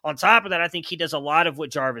 On top of that, I think he does a lot of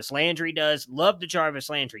what Jarvis Landry does. Love the Jarvis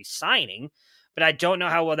Landry signing, but I don't know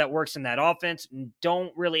how well that works in that offense.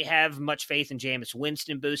 Don't really have much faith in Jameis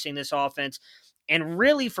Winston boosting this offense. And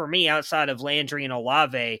really, for me, outside of Landry and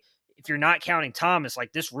Olave, if you're not counting Thomas,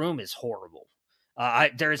 like, this room is horrible.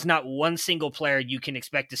 There is not one single player you can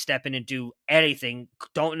expect to step in and do anything.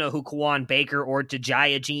 Don't know who Kawon Baker or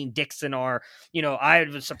Tajaya Jean Dixon are. I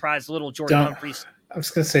was surprised little Jordan Humphries. I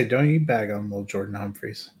was going to say, don't you bag on little Jordan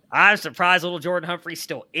Humphries. I'm surprised little Jordan Humphrey's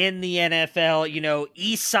still in the NFL.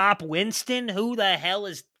 Aesop Winston, who the hell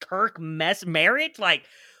is Kirk Merritt? Like,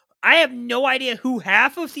 I have no idea who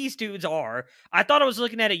half of these dudes are. I thought I was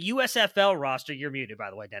looking at a USFL roster. You're muted,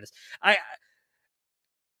 by the way, Dennis.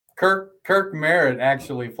 Kirk Merritt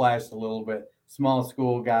actually flashed a little bit. Small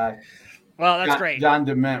school guy. Well, that's great. John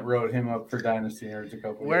DeMent wrote him up for Dynasty Nerds a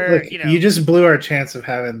couple years ago. You just blew our chance of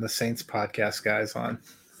having the Saints podcast guys on.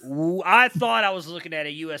 I thought I was looking at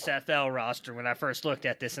a USFL roster when I first looked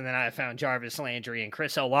at this, and then I found Jarvis Landry and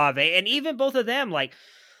Chris Olave, and even both of them, like,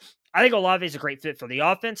 I think Olave is a great fit for the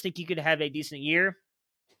offense. Think he could have a decent year.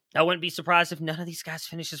 I wouldn't be surprised if none of these guys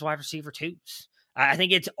finish as wide receiver twos. I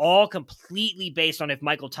think it's all completely based on if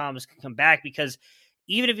Michael Thomas can come back, because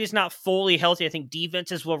even if he's not fully healthy, I think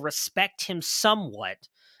defenses will respect him somewhat.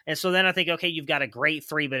 And so then I think, okay, you've got a great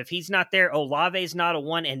 3, but if he's not there, Olave's not a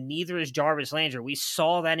 1, and neither is Jarvis Landry. We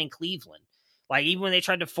saw that in Cleveland. Like, even when they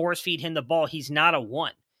tried to force feed him the ball, he's not a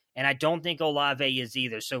 1. And I don't think Olave is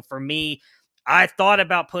either. So for me, I thought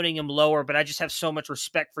about putting him lower, but I just have so much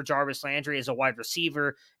respect for Jarvis Landry as a wide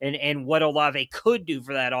receiver and what Olave could do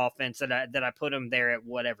for that offense that I put him there at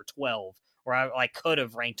whatever 12, or I could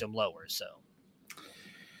have ranked him lower. So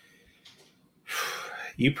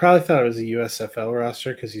you probably thought it was a USFL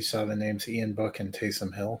roster because you saw the names Ian Book and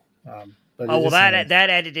Taysom Hill. But that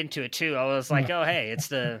added into it too. I was like, oh hey,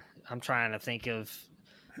 I'm trying to think of.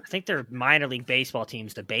 I think their minor league baseball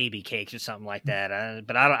team's the Baby Cakes or something like that.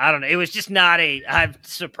 But I don't know. It was just not I'm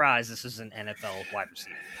surprised this is an NFL wide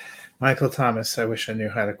receiver. Michael Thomas, I wish I knew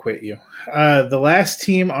how to quit you. The last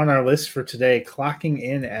team on our list for today, clocking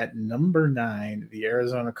in at number 9, the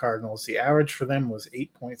Arizona Cardinals. The average for them was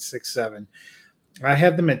 8.67. I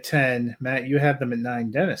had them at 10. Matt, you had them at 9.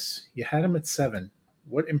 Dennis, you had them at 7.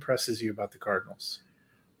 What impresses you about the Cardinals?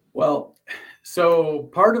 Well, so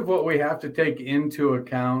part of what we have to take into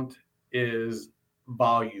account is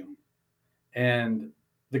volume. And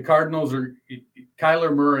the Cardinals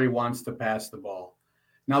Kyler Murray wants to pass the ball.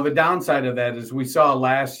 Now, the downside of that is we saw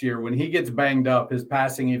last year when he gets banged up, his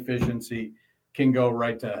passing efficiency can go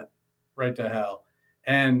right to hell.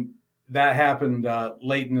 And that happened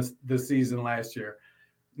late in the season last year.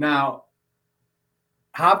 Now,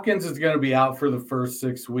 Hopkins is going to be out for the first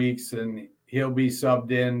 6 weeks, and he'll be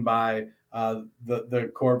subbed in by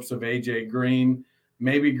the corpse of A.J. Green.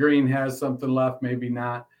 Maybe Green has something left, maybe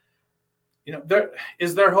not.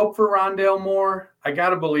 Is there hope for Rondale Moore? I got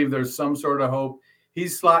to believe there's some sort of hope.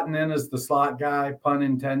 He's slotting in as the slot guy, pun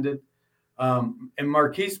intended. And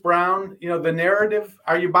Marquise Brown, the narrative,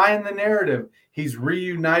 are you buying the narrative? He's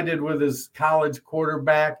reunited with his college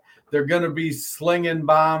quarterback. They're going to be slinging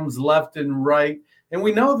bombs left and right. And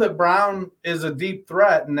we know that Brown is a deep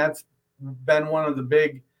threat, and that's been one of the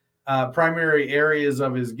big primary areas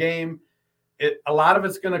of his game. A lot of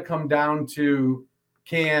it's going to come down to,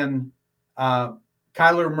 can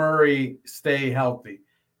Kyler Murray stay healthy?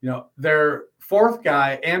 Their fourth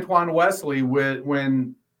guy, Antoine Wesley,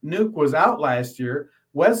 when Nuke was out last year,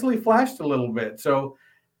 Wesley flashed a little bit. So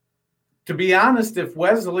to be honest, if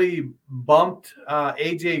Wesley bumped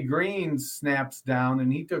A.J. Green's snaps down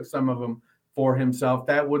and he took some of them for himself,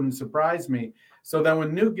 that wouldn't surprise me. So then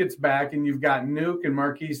when Nuke gets back and you've got Nuke and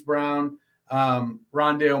Marquise Brown,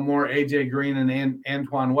 Rondale Moore, A.J. Green, and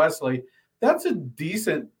Antoine Wesley, that's a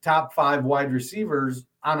decent top 5 wide receivers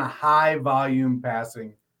on a high volume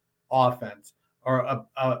passing offense, or a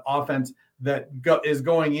offense that is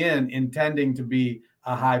going in intending to be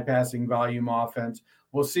a high passing volume offense.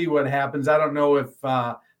 We'll see what happens. I don't know if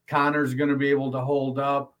Connor's going to be able to hold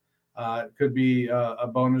up. It could be a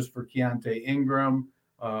bonus for Keontae Ingram,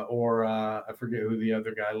 or I forget who the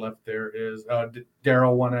other guy left there is.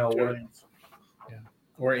 Darrell 1L Williams. Yeah.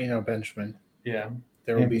 Or Eno Benjamin. Yeah.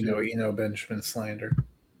 There will be no Eno Benjamin slander.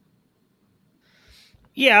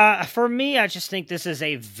 Yeah, for me, I just think this is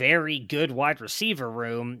a very good wide receiver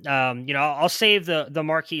room. I'll save the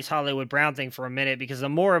Marquise Hollywood Brown thing for a minute, because the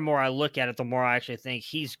more and more I look at it, the more I actually think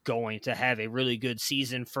he's going to have a really good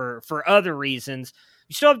season for other reasons.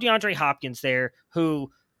 You still have DeAndre Hopkins there,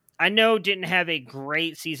 who I know didn't have a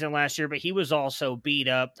great season last year, but he was also beat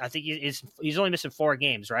up. I think he's only missing 4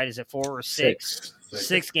 games, right? Is it 4 or 6?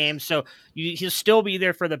 6 games. So he'll still be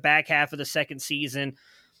there for the back half of the second season.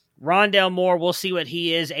 Rondale Moore, we'll see what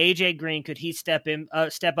he is. AJ Green, could he step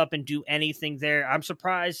up and do anything there? I'm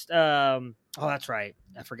surprised. That's right.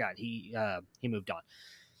 I forgot. He moved on.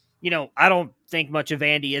 I don't think much of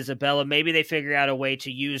Andy Isabella. Maybe they figure out a way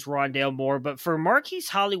to use Rondale Moore. But for Marquise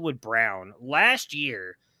Hollywood Brown, last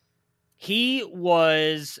year, he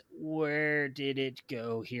was, where did it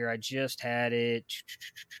go here? I just had it.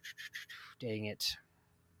 Dang it.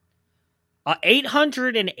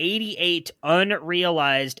 888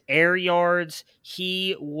 unrealized air yards.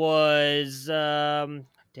 He was, dang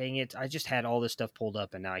it, I just had all this stuff pulled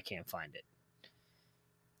up and now I can't find it.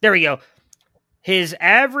 There we go. His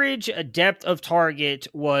average depth of target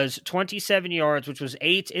was 27 yards, which was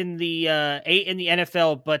 8 in the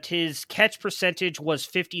NFL, but his catch percentage was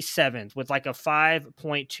 57th with like a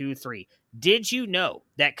 5.23. Did you know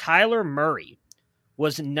that Kyler Murray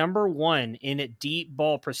was number 1 in deep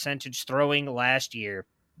ball percentage throwing last year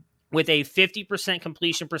with a 50%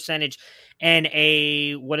 completion percentage and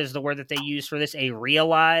what is the word that they use for this? A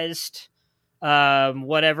realized, as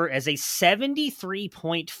a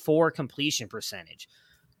 73.4 completion percentage.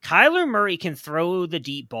 Kyler Murray can throw the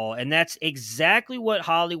deep ball, and that's exactly what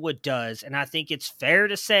Hollywood does. And I think it's fair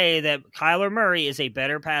to say that Kyler Murray is a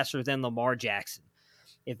better passer than Lamar Jackson.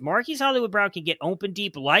 If Marquise Hollywood Brown can get open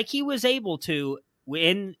deep like he was able to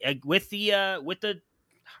with the oh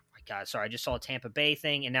my God, sorry, I just saw a Tampa Bay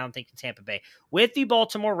thing, and now I'm thinking Tampa Bay. With the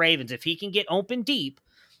Baltimore Ravens, if he can get open deep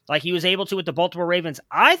like he was able to with the Baltimore Ravens,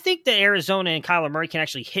 I think that Arizona and Kyler Murray can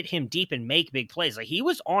actually hit him deep and make big plays. Like, he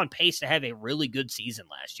was on pace to have a really good season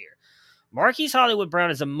last year. Marquise Hollywood Brown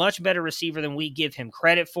is a much better receiver than we give him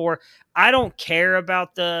credit for. I don't care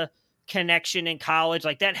about the connection in college.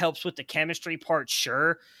 Like, that helps with the chemistry part,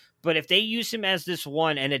 sure. But if they use him as this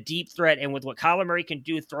one and a deep threat, and with what Kyler Murray can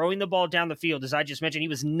do, throwing the ball down the field, as I just mentioned, he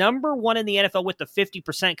was number 1 in the NFL with the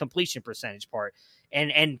 50% completion percentage part.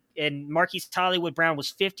 And Marquise Hollywood Brown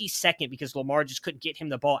was 52nd because Lamar just couldn't get him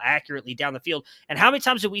the ball accurately down the field. And how many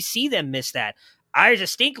times did we see them miss that? I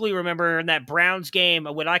distinctly remember in that Browns game,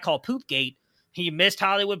 what I call Poopgate, he missed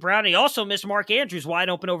Hollywood Brown. He also missed Mark Andrews wide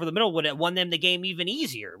open over the middle, would have won them the game even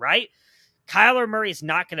easier, right? Kyler Murray is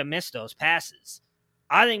not going to miss those passes.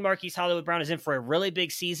 I think Marquise Hollywood Brown is in for a really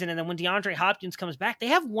big season. And then when DeAndre Hopkins comes back, they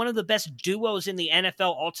have one of the best duos in the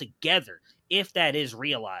NFL altogether, if that is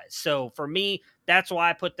realized. So for me, that's why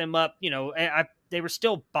I put them up. They were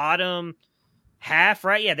still bottom half,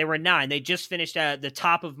 right? Yeah, they were 9. They just finished at the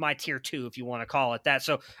top of my tier 2, if you want to call it that.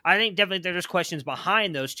 So I think definitely there's questions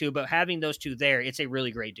behind those two, but having those two there, it's a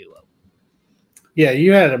really great duo. Yeah,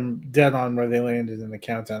 you had them dead on where they landed in the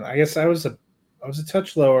countdown. I guess I was a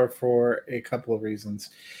touch lower for a couple of reasons.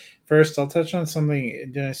 First, I'll touch on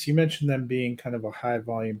something, Dennis. You mentioned them being kind of a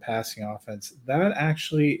high-volume passing offense. That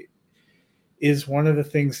actually is one of the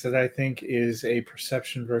things that I think is a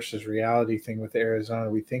perception versus reality thing with Arizona.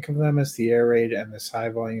 We think of them as the air raid and this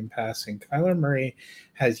high-volume passing. Kyler Murray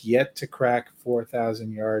has yet to crack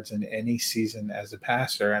 4,000 yards in any season as a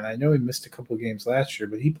passer. And I know he missed a couple of games last year,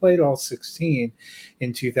 but he played all 16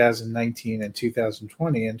 in 2019 and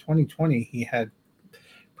 2020. In 2020, he had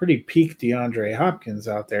pretty peak DeAndre Hopkins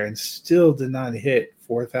out there and still did not hit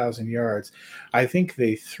 4,000 yards. I think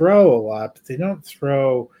they throw a lot, but they don't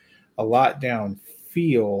throw a lot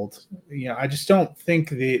downfield. I just don't think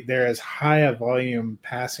they're as high a volume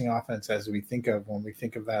passing offense as we think of when we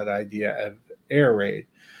think of that idea of air raid.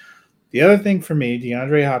 The other thing for me,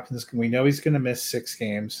 DeAndre Hopkins, we know he's going to miss 6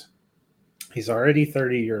 games. He's already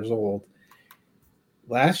 30 years old.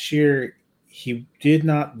 Last year, he did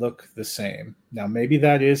not look the same. Now, maybe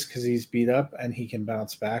that is because he's beat up and he can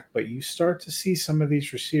bounce back, but you start to see some of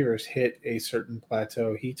these receivers hit a certain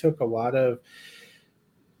plateau. He took a lot of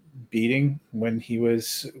beating when he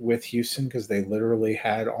was with Houston because they literally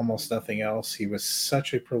had almost nothing else. He was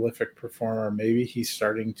such a prolific performer. Maybe he's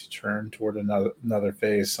starting to turn toward another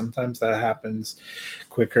phase. Sometimes that happens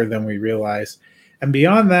quicker than we realize. And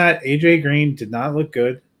beyond that, AJ Green did not look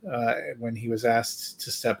good when he was asked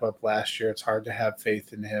to step up last year. It's hard to have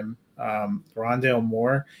faith in him. Rondale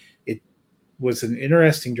Moore, it was an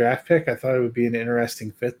interesting draft pick. I thought it would be an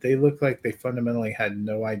interesting fit. They looked like they fundamentally had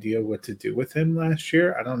no idea what to do with him last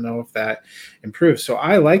year. I don't know if that improves. So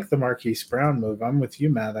I like the Marquise Brown move. I'm with you,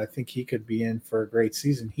 Matt. I think he could be in for a great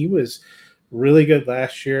season. He was really good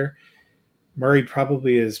last year. Murray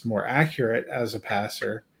probably is more accurate as a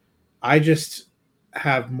passer. I just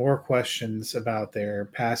have more questions about their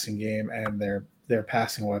passing game and their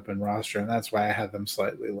passing weapon roster, and that's why I had them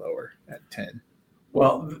slightly lower at 10.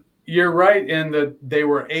 Well, you're right in that they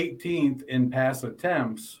were 18th in pass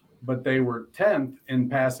attempts, but they were 10th in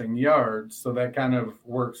passing yards. So that kind of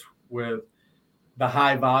works with the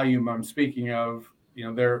high volume I'm speaking of.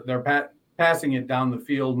 They're passing it down the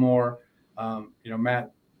field more.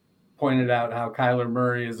 Matt pointed out how Kyler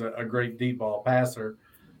Murray is a great deep ball passer.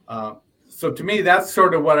 So to me, that's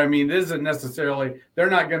sort of what I mean. It isn't necessarily, they're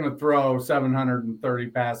not going to throw 730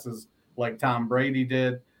 passes like Tom Brady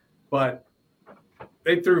did, but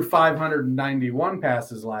they threw 591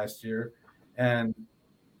 passes last year, and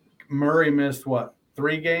Murray missed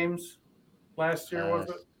 3 games last year, was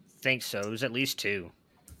it? I think so. It was at least 2.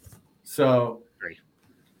 So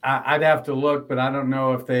I'd have to look, but I don't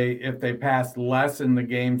know if they passed less in the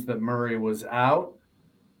games that Murray was out.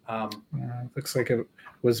 Looks like it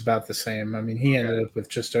was about the same. I mean, he ended up with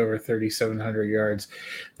just over 3,700 yards.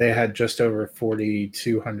 They had just over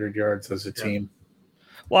 4,200 yards as a team.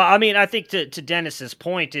 Well, I mean, I think to Dennis's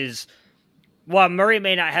point is, while Murray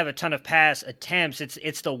may not have a ton of pass attempts,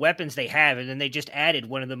 it's the weapons they have, and then they just added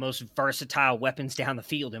one of the most versatile weapons down the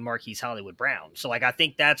field in Marquise Hollywood Brown. So, I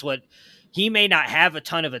think that's what he may not have a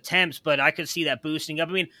ton of attempts, but I could see that boosting up.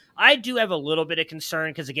 I mean, I do have a little bit of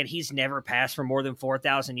concern because, again, he's never passed for more than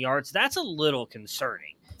 4,000 yards. That's a little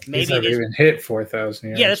concerning. maybe he's never even hit 4,000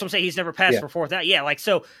 yards. Yeah, that's what I'm saying. He's never passed for 4,000. Yeah, like,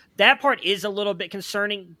 so that part is a little bit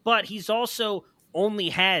concerning, but he's also only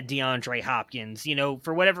had DeAndre Hopkins. You know,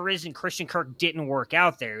 for whatever reason, Christian Kirk didn't work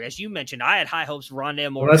out there. As you mentioned, I had high hopes for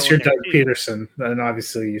Rondale Moore. Unless you're Doug Peterson, then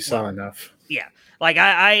obviously you saw enough. Yeah, like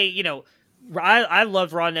I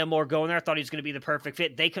loved Rondale Moore going there. I thought he was going to be the perfect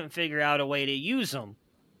fit. They couldn't figure out a way to use him.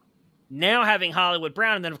 Now having Hollywood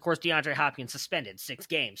Brown, and then, of course, DeAndre Hopkins suspended 6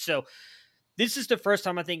 games. So this is the first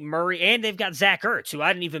time I think Murray, and they've got Zach Ertz, who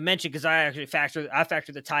I didn't even mention because I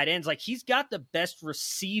factor the tight ends. Like, he's got the best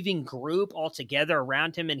receiving group altogether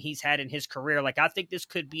around him, and he's had in his career. Like, I think this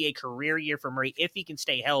could be a career year for Murray if he can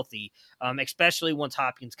stay healthy, especially once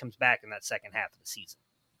Hopkins comes back in that second half of the season.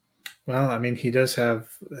 Well, I mean, he does have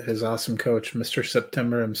his awesome coach, Mr.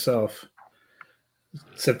 September himself.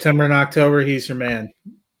 September and October, he's your man.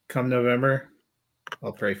 Come November,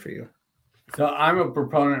 I'll pray for you. So I'm a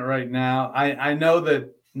proponent right now. I know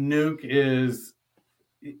that Nuke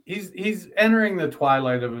he's entering the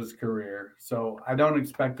twilight of his career, so I don't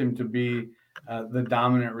expect him to be the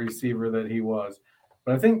dominant receiver that he was.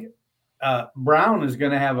 But I think Brown is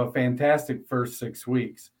going to have a fantastic first 6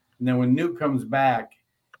 weeks. And then when Nuke comes back,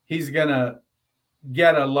 he's going to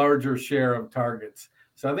get a larger share of targets.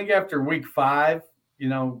 So I think after week 5,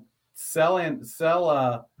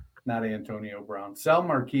 sell not Antonio Brown, sell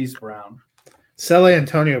Marquise Brown. Sell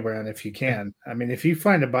Antonio Brown if you can. I mean, if you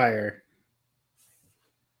find a buyer,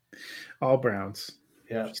 all Browns.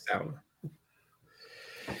 Yeah.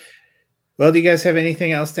 Well, do you guys have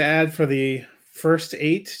anything else to add for the first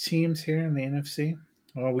 8 teams here in the NFC?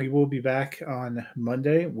 Well, we will be back on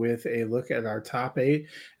Monday with a look at our top 8,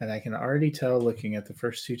 and I can already tell, looking at the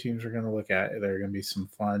first 2 teams we're going to look at, there are going to be some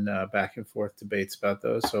fun back and forth debates about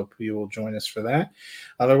those, so you will join us for that.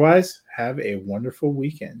 Otherwise, have a wonderful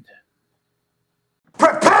weekend.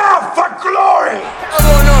 Prepare for glory! I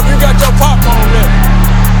want to know if you got your popcorn ready.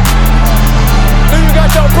 Do you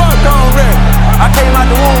got your popcorn ready? I came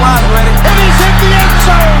out the womb, I was ready. And he's hit the end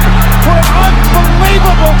zone for an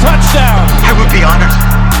unbelievable touchdown. I would be honored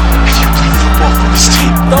if you played football for this team.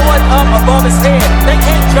 Throw it up above his head. They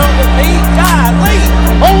can't jump with me. Golly.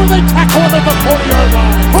 Oh, they tackle him at the 40-yard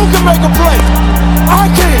line. Who can make a play?